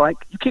look like.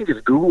 You can't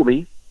just Google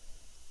me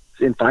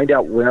and find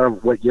out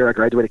what year I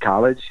graduated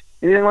college,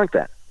 anything like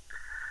that.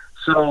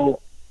 So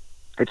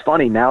it's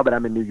funny, now that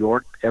I'm in New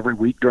York every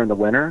week during the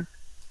winter,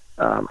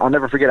 I'll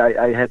never forget,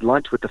 I had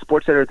lunch with the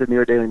sports editor at the New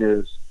York Daily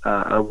News,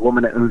 a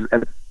woman who,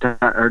 at the time,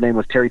 her name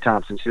was Terry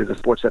Thompson. She was a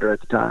sports editor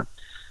at the time.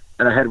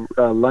 And I had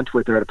lunch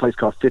with her at a place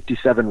called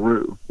 57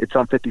 Rue. It's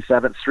on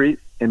 57th Street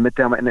in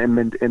Midtown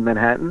in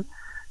Manhattan.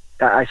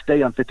 I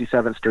stay on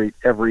 57th Street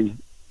every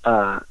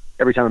time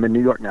I'm in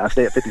New York now. I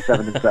stay at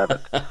 57th and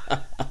 7th.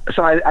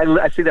 So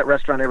I see that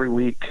restaurant every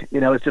week.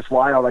 It's just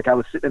wild. Like, I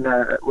was sitting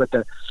there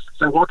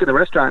so I walk in the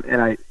restaurant,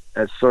 and I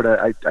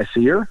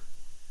see her.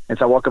 And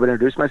so I walk up and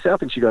introduce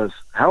myself, and she goes,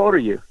 "How old are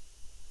you?"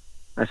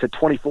 I said,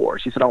 24.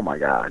 She said, "Oh my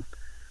God."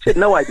 She had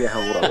no idea how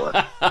old I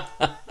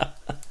was.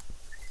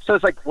 So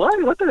it's like,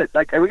 what? What the,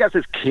 like, we got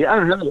this kid? I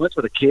don't know what's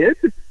with a kid.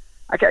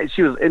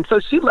 And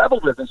so she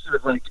leveled with us. She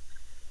was like,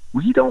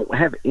 "We don't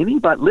have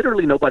anybody,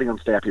 literally nobody on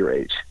staff your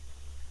age."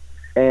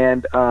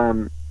 And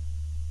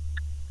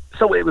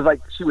so it was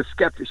like, she was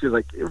skeptical. She was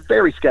like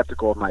very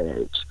skeptical of my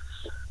age.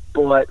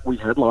 But we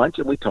had lunch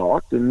and we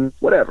talked and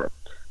whatever.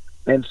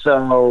 And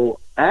so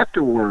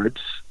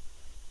afterwards,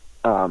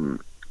 I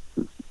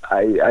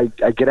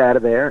get out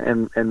of there,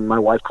 and my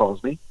wife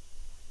calls me,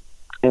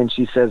 and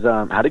she says,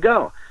 "How'd it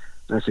go?"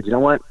 And I said, "You know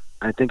what?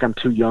 I think I'm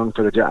too young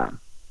for the job."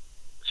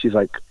 She's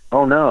like,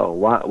 "Oh no,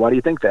 why do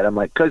you think that?" I'm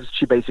like, "Because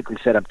she basically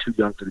said I'm too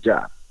young for the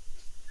job."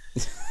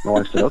 My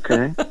wife said,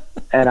 "Okay."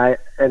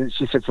 And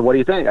she said, "So what do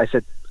you think?" I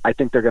said, "I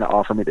think they're going to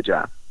offer me the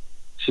job."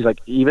 She's like,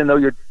 "Even though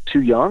you're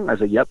too young?" I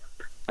said, "Yep."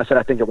 I said,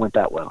 "I think it went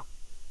that well."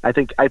 I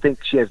think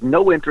she has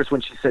no interest when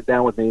she sat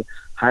down with me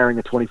hiring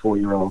a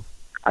 24-year-old.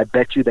 I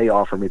bet you they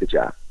offer me the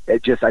job. I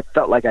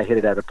felt like I hit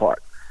it out of the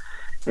park.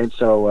 And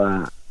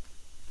so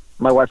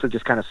my wife was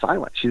just kind of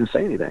silent. She didn't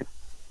say anything.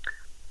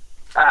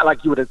 I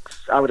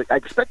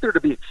expect her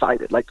to be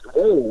excited. Like,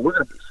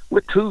 "Oh,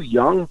 we're two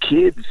young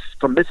kids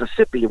from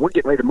Mississippi, and we're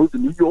getting ready to move to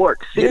New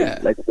York City." Yeah.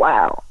 Like,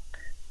 wow.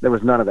 There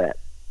was none of that.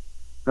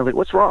 I was like,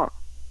 "What's wrong?"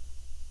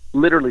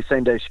 Literally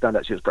same day she found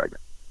out she was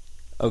pregnant.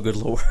 Oh, good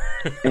Lord.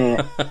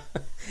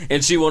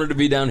 And she wanted to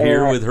be down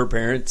here with her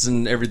parents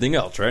and everything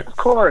else, right? Of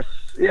course.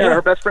 Yeah,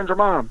 her best friend's her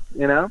mom,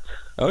 Oh,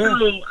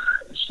 yeah.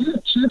 She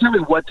didn't tell me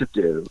what to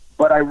do,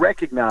 but I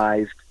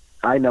recognized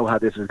I know how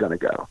this is going to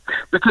go.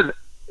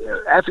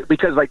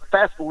 Because like,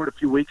 fast forward a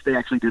few weeks, they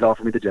actually did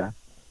offer me the job.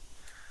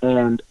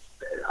 And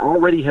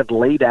already had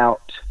laid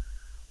out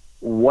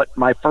what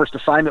my first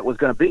assignment was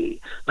going to be.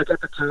 Like,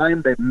 at the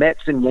time, the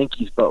Mets and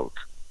Yankees both.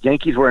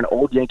 Yankees were in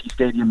old Yankee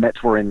Stadium,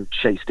 Mets were in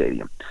Shea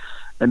Stadium.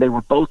 And they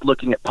were both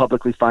looking at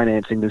publicly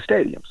financing new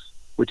stadiums,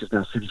 which is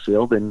now Citi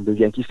Field and the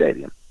Yankee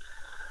Stadium.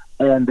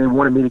 And they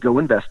wanted me to go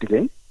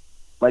investigate,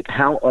 like,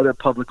 how other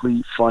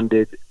publicly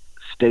funded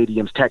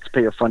stadiums,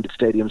 taxpayer-funded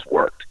stadiums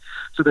worked.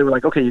 So they were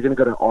like, "Okay, you're going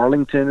to go to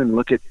Arlington and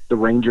look at the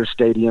Rangers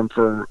Stadium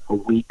for a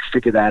week,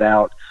 figure that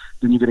out.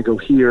 Then you're going to go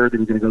here, then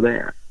you're going to go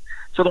there."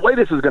 So the way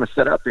this is going to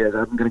set up is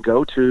I'm going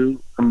to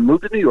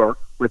move to New York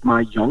with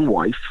my young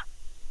wife.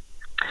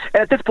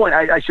 And at this point,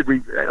 I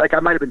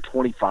might have been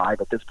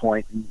 25 at this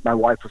point. My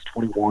wife was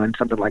 21,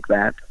 something like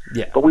that.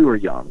 Yeah. But we were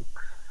young.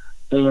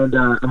 And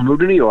I'm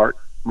moving to New York.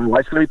 My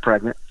wife's going to be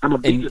pregnant. I'm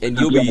and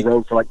you'll be on the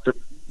road for like.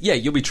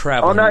 You'll be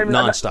traveling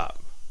nonstop.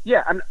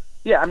 I'm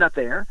not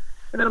there.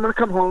 And then I'm going to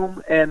come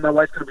home, and my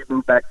wife's going to be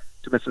moved back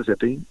to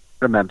Mississippi,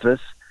 to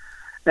Memphis.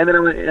 And then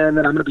I'm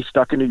going to be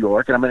stuck in New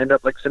York, and I'm going to end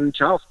up like sending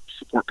child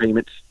support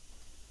payments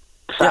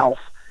south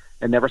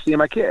and never seeing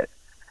my kid.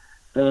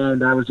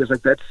 And I was just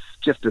like, that's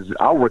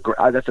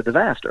a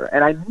disaster.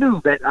 And I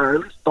knew that, or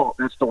at least thought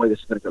that's the way this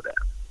is going to go down.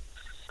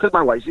 Because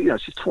my wife,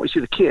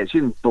 she's a kid. She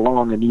didn't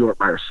belong in New York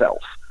by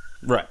herself.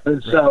 Right.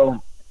 And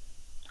so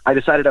I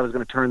decided I was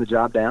going to turn the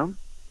job down.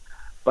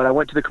 But I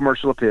went to the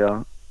commercial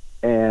appeal,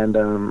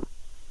 and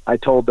I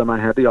told them I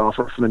had the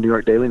offer from the New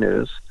York Daily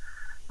News.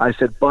 I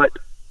said, "But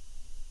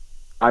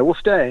I will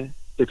stay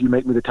if you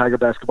make me the Tiger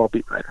basketball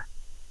beat writer."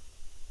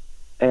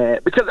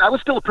 Because I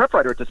was still a prep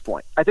writer at this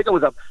point. I think I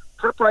was a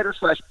prep writer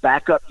 /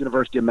 backup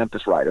University of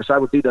Memphis writer. So I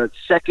would be the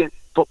second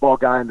football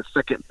guy and the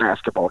second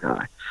basketball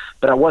guy.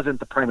 But I wasn't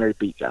the primary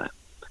beat guy.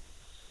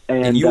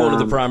 And you wanted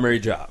the primary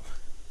job.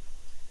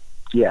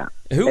 Yeah.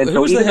 Who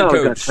was the head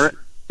coach?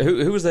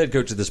 Who was the head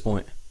coach at this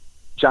point?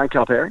 John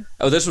Calipari.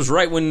 Oh, this was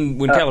right when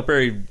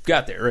Calipari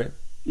got there, right?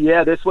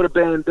 Yeah, this would have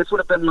been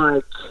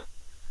like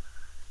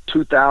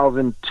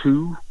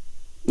 2002.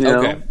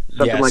 Okay.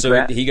 Something like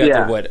that. He got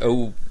there, what,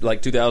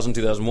 like 2000,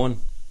 2001?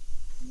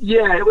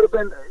 Yeah, it would have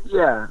been,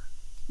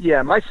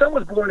 Yeah, my son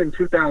was born in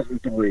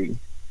 2003,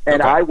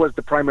 and I was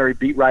the primary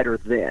beat writer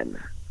then.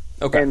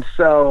 Okay. And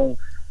so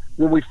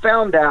when we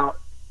found out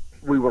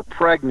we were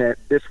pregnant,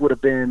 this would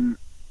have been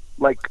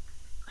like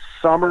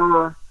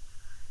summer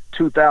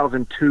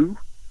 2002.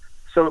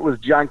 So it was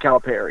John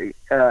Calipari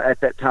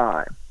at that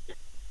time.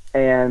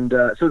 And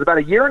so it was about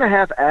a year and a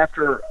half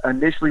after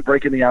initially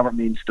breaking the Albert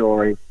Means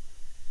story.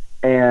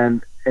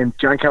 And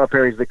John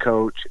Calipari is the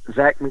coach.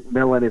 Zach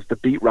McMillan is the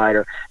beat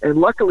writer. And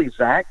luckily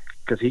Zach,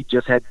 because he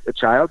just had a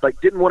child, like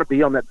didn't want to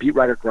be on that beat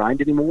writer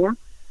grind anymore.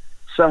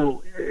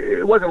 So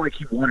it wasn't like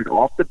he wanted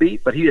off the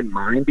beat, but he didn't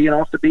mind being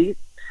off the beat.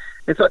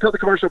 And so I told the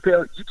commercial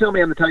appeal, you tell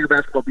me I'm the Tiger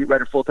basketball beat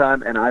writer full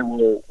time, and I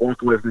will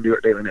walk away from the New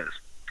York Daily News.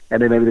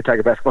 And then maybe the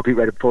Tiger basketball beat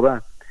writer full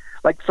time.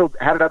 Like, so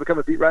how did I become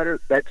a beat writer?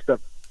 That's the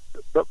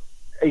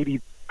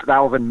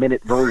 80,000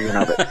 minute version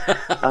of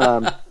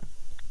it.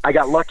 I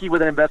got lucky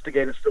with an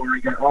investigative story,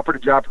 got offered a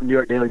job from the New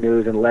York Daily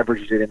News, and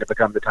leveraged it into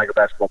becoming the Tiger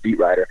basketball beat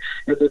writer.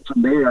 And then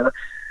from there,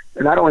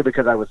 and not only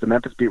because I was the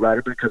Memphis beat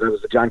writer, but because I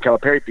was the John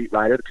Calipari beat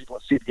writer, the people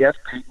at CBS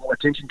paid more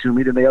attention to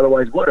me than they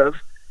otherwise would have.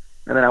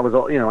 And then I was,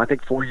 I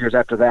think 4 years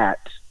after that,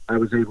 I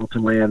was able to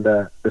land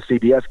the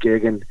CBS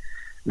gig, and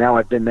now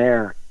I've been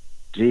there,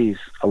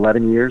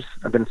 11 years.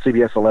 I've been at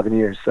CBS 11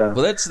 years. So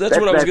well, that's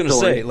what I was going to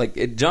say.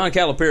 Like, John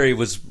Calipari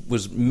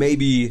was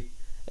maybe,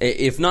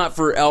 if not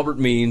for Albert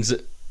Means,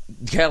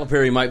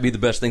 Calipari might be the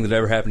best thing that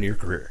ever happened to your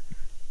career.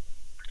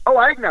 Oh,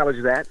 I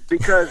acknowledge that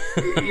because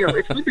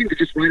it's one thing to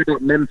just write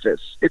about Memphis.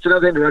 It's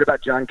another thing to write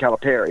about John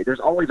Calipari. There's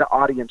always an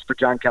audience for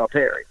John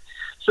Calipari.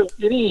 So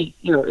in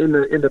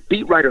the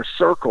beat writer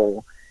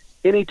circle,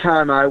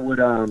 anytime I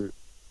would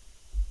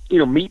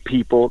meet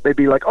people, they'd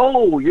be like,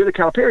 "Oh, you're the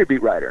Calipari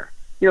beat writer."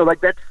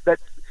 Like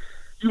that's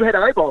you had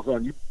eyeballs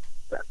on you.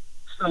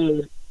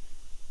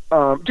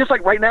 So just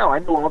like right now, I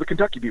know all the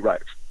Kentucky beat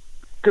writers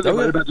because I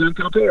write about John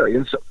Calipari,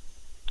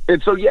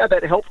 and so yeah,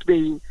 that helped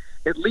me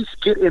at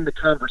least get in the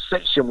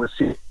conversation with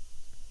C.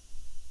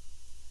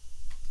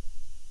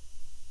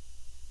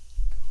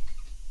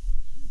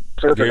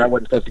 So I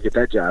wasn't supposed to get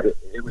that job.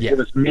 It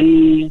was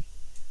me,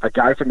 a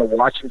guy from the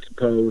Washington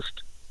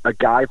Post, a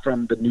guy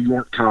from the New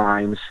York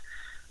Times,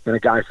 and a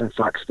guy from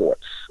Fox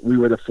Sports. We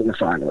were the 4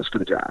 finalists for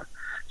the job.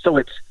 So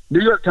it's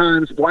New York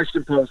Times,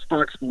 Washington Post,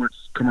 Fox Sports,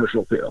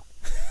 commercial appeal.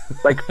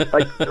 like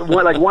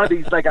one of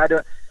these, like I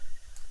do,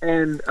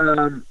 and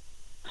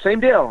same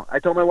deal. I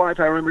told my wife,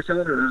 I remember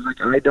telling her, I was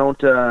like,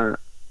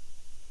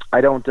 I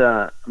don't,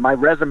 my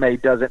resume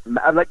doesn't,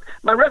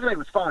 my resume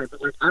was fine,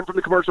 but like, I'm from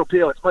the commercial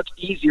appeal. It's much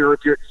easier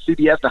if you're at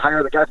CBS to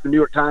hire the guy from the New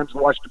York Times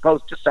and Washington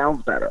Post. It just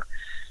sounds better.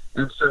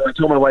 And so I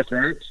told my wife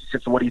that. She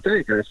said, "So what do you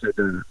think?" And I said,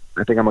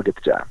 "I think I'm going to get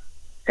the job."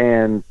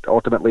 And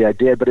ultimately I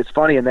did. But it's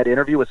funny, in that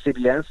interview with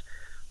CBS,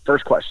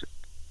 first question,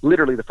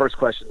 literally the first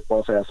question the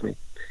boss asked me,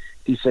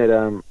 he said,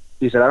 "I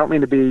don't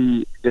mean to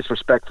be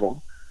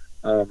disrespectful,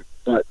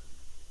 but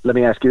let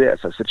me ask you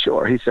this." I said,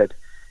 "Sure." He said,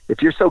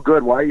 "If you're so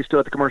good, why are you still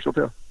at the commercial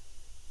appeal?"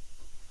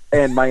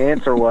 And my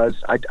answer was,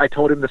 I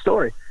told him the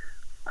story.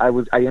 I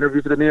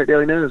interviewed for the New York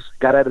Daily News,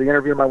 got out of the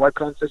interview, and my wife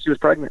called and said she was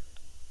pregnant.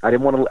 I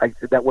didn't want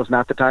to, that was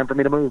not the time for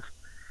me to move.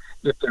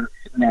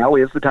 Now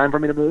is the time for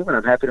me to move, and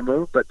I'm happy to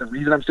move. But the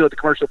reason I'm still at the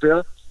commercial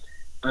appeal,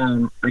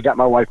 I got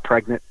my wife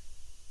pregnant,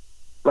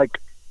 at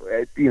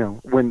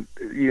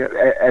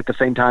the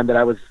same time that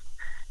I was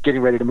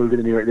getting ready to move to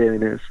the New York Daily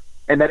News.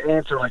 And that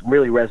answer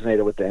really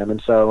resonated with them.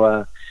 And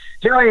so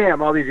here I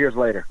am all these years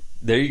later.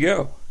 There you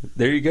go.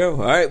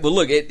 All right. Well,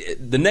 look,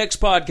 the next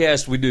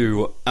podcast we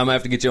do, I'm going to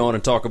have to get you on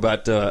and talk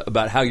about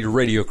how your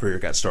radio career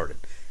got started.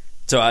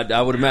 So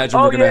I would imagine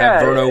we're going to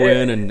have Verno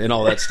in and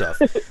all that stuff.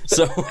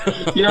 So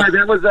yeah,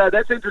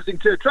 that's interesting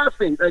too. Trust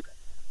me.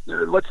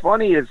 What's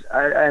funny is,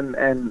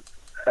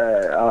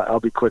 I'll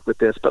be quick with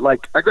this, but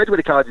I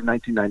graduated college in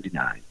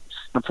 1999.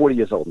 I'm 40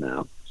 years old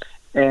now,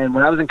 and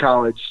when I was in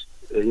college,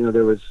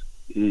 there was,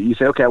 you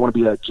say, okay, I want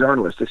to be a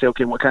journalist. They say,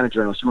 okay, what kind of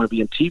journalist? You want to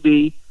be in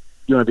TV?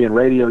 You want to be in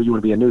radio? You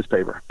want to be in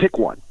newspaper? Pick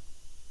one.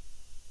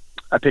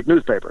 I picked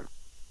newspaper,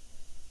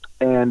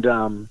 and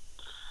now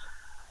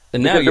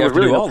you have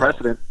to do all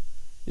precedent.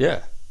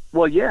 Yeah.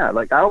 Well, yeah.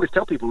 I always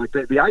tell people,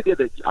 the idea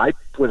that I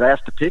was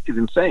asked to pick is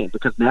insane,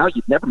 because now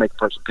you'd never make a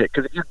person pick.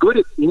 Because if you're good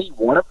at any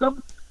one of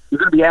them, you're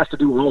going to be asked to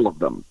do all of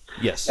them.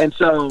 Yes. And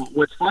so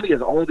what's funny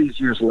is, all these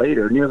years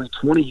later, nearly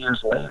 20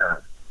 years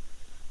later,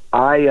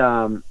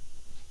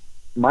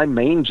 my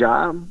main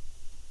job,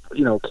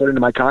 according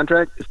to my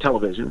contract, is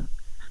television.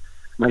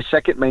 My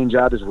second main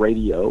job is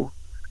radio.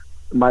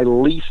 My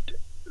least,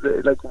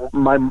 the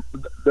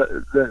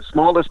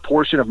smallest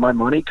portion of my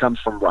money comes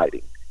from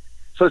writing.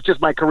 So it's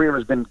just, my career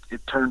has been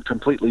turned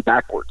completely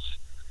backwards.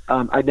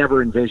 I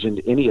never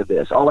envisioned any of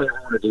this. All I ever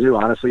wanted to do,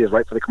 honestly, is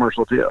write for the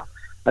commercial appeal.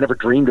 I never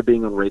dreamed of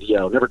being on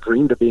radio, never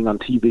dreamed of being on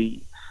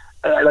TV.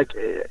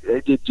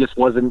 It just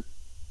wasn't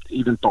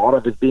even thought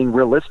of as being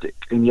realistic.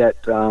 And yet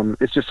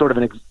it's just sort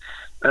of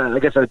I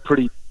guess a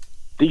pretty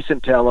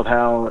decent tale of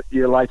how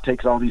your life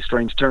takes all these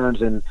strange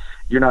turns, and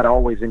you're not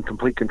always in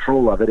complete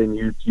control of it, and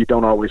you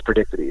don't always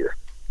predict it either.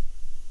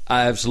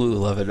 I absolutely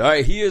love it. All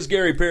right, he is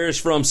Gary Parrish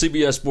from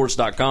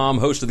CBSSports.com,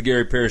 host of the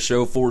Gary Parrish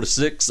Show, 4 to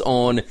 6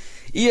 on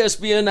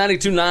ESPN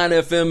 92.9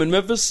 FM in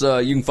Memphis.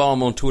 You can follow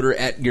him on Twitter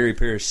at Gary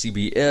Parrish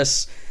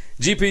CBS.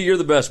 GP, you're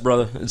the best,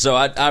 brother. And so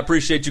I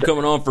appreciate you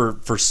coming on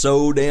for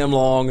so damn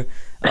long.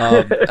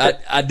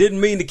 I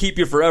didn't mean to keep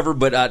you forever,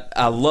 but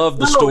I love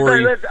the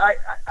story.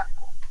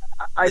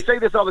 I say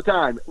this all the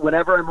time.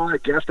 Whenever I'm on a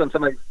guest on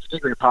somebody's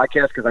particular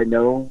podcast, because I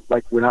know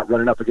like we're not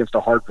running up against a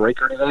hard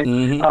break or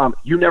anything.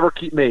 You never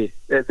keep me.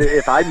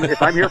 If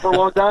I'm here for a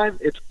long time,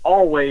 it's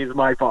always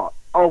my fault.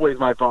 Always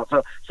my fault.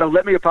 So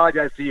let me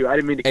apologize to you. I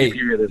didn't mean to keep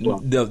you here this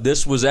long. No,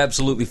 this was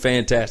absolutely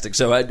fantastic.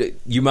 So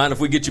you mind if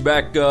we get you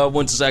back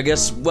once? I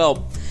guess.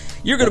 Well,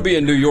 you're going to be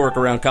in New York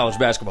around college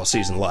basketball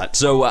season a lot.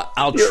 So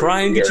I'll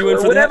try and get you in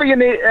for whenever that. you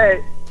need.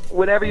 Hey,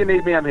 whenever you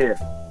need me, I'm here.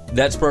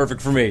 That's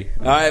perfect for me.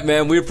 All right,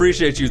 man. We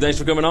appreciate you. Thanks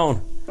for coming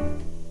on. All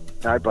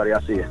right, buddy.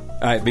 I'll see you. All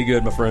right, be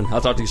good, my friend. I'll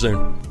talk to you soon.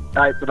 All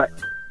right, bye-bye.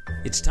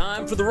 It's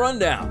time for the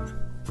rundown.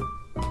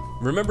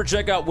 Remember,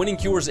 check out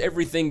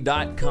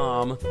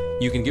winningcureseverything.com.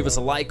 You can give us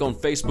a like on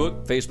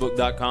Facebook,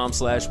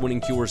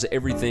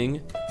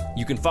 facebook.com/winningcureseverything.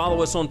 You can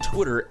follow us on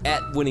Twitter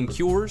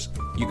 @winningcures.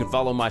 You can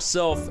follow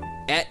myself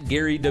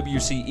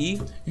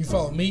 @GaryWCE. You can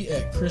follow me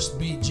at Chris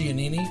B.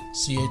 Giannini,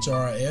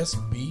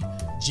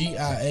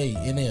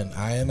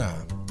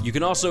 ChrisBGiannini. You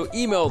can also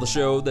email the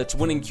show. That's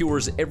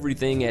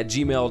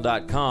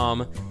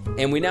winningcureseverything@gmail.com.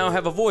 And we now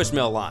have a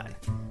voicemail line.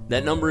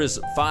 That number is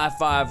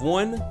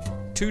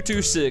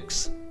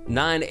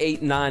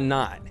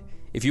 551-226-9899.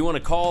 If you want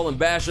to call and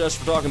bash us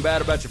for talking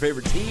bad about your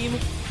favorite team,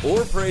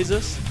 or praise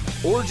us,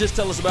 or just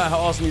tell us about how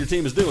awesome your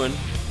team is doing,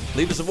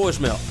 leave us a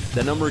voicemail.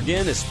 That number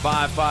again is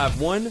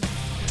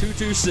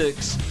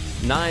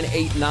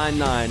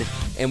 551-226-9899,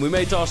 and we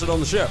may toss it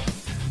on the show.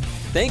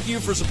 Thank you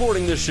for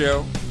supporting this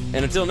show,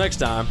 and until next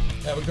time,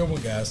 have a good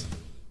one, guys.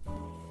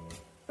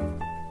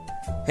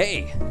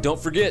 Hey, don't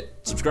forget,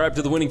 subscribe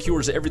to the Winning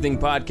Cures Everything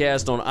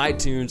podcast on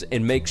iTunes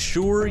and make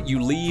sure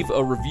you leave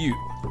a review.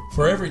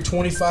 For every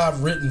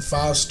 25 written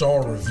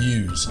 5-star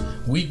reviews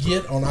we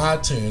get on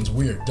iTunes,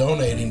 we are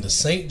donating to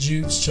St.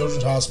 Jude's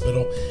Children's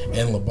Hospital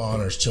and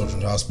LeBonner's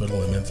Children's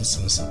Hospital in Memphis,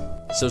 Tennessee.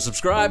 So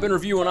subscribe and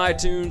review on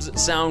iTunes,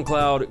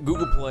 SoundCloud,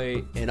 Google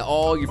Play, and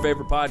all your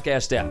favorite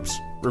podcast apps.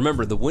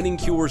 Remember, the Winning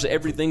Cures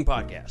Everything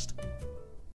podcast.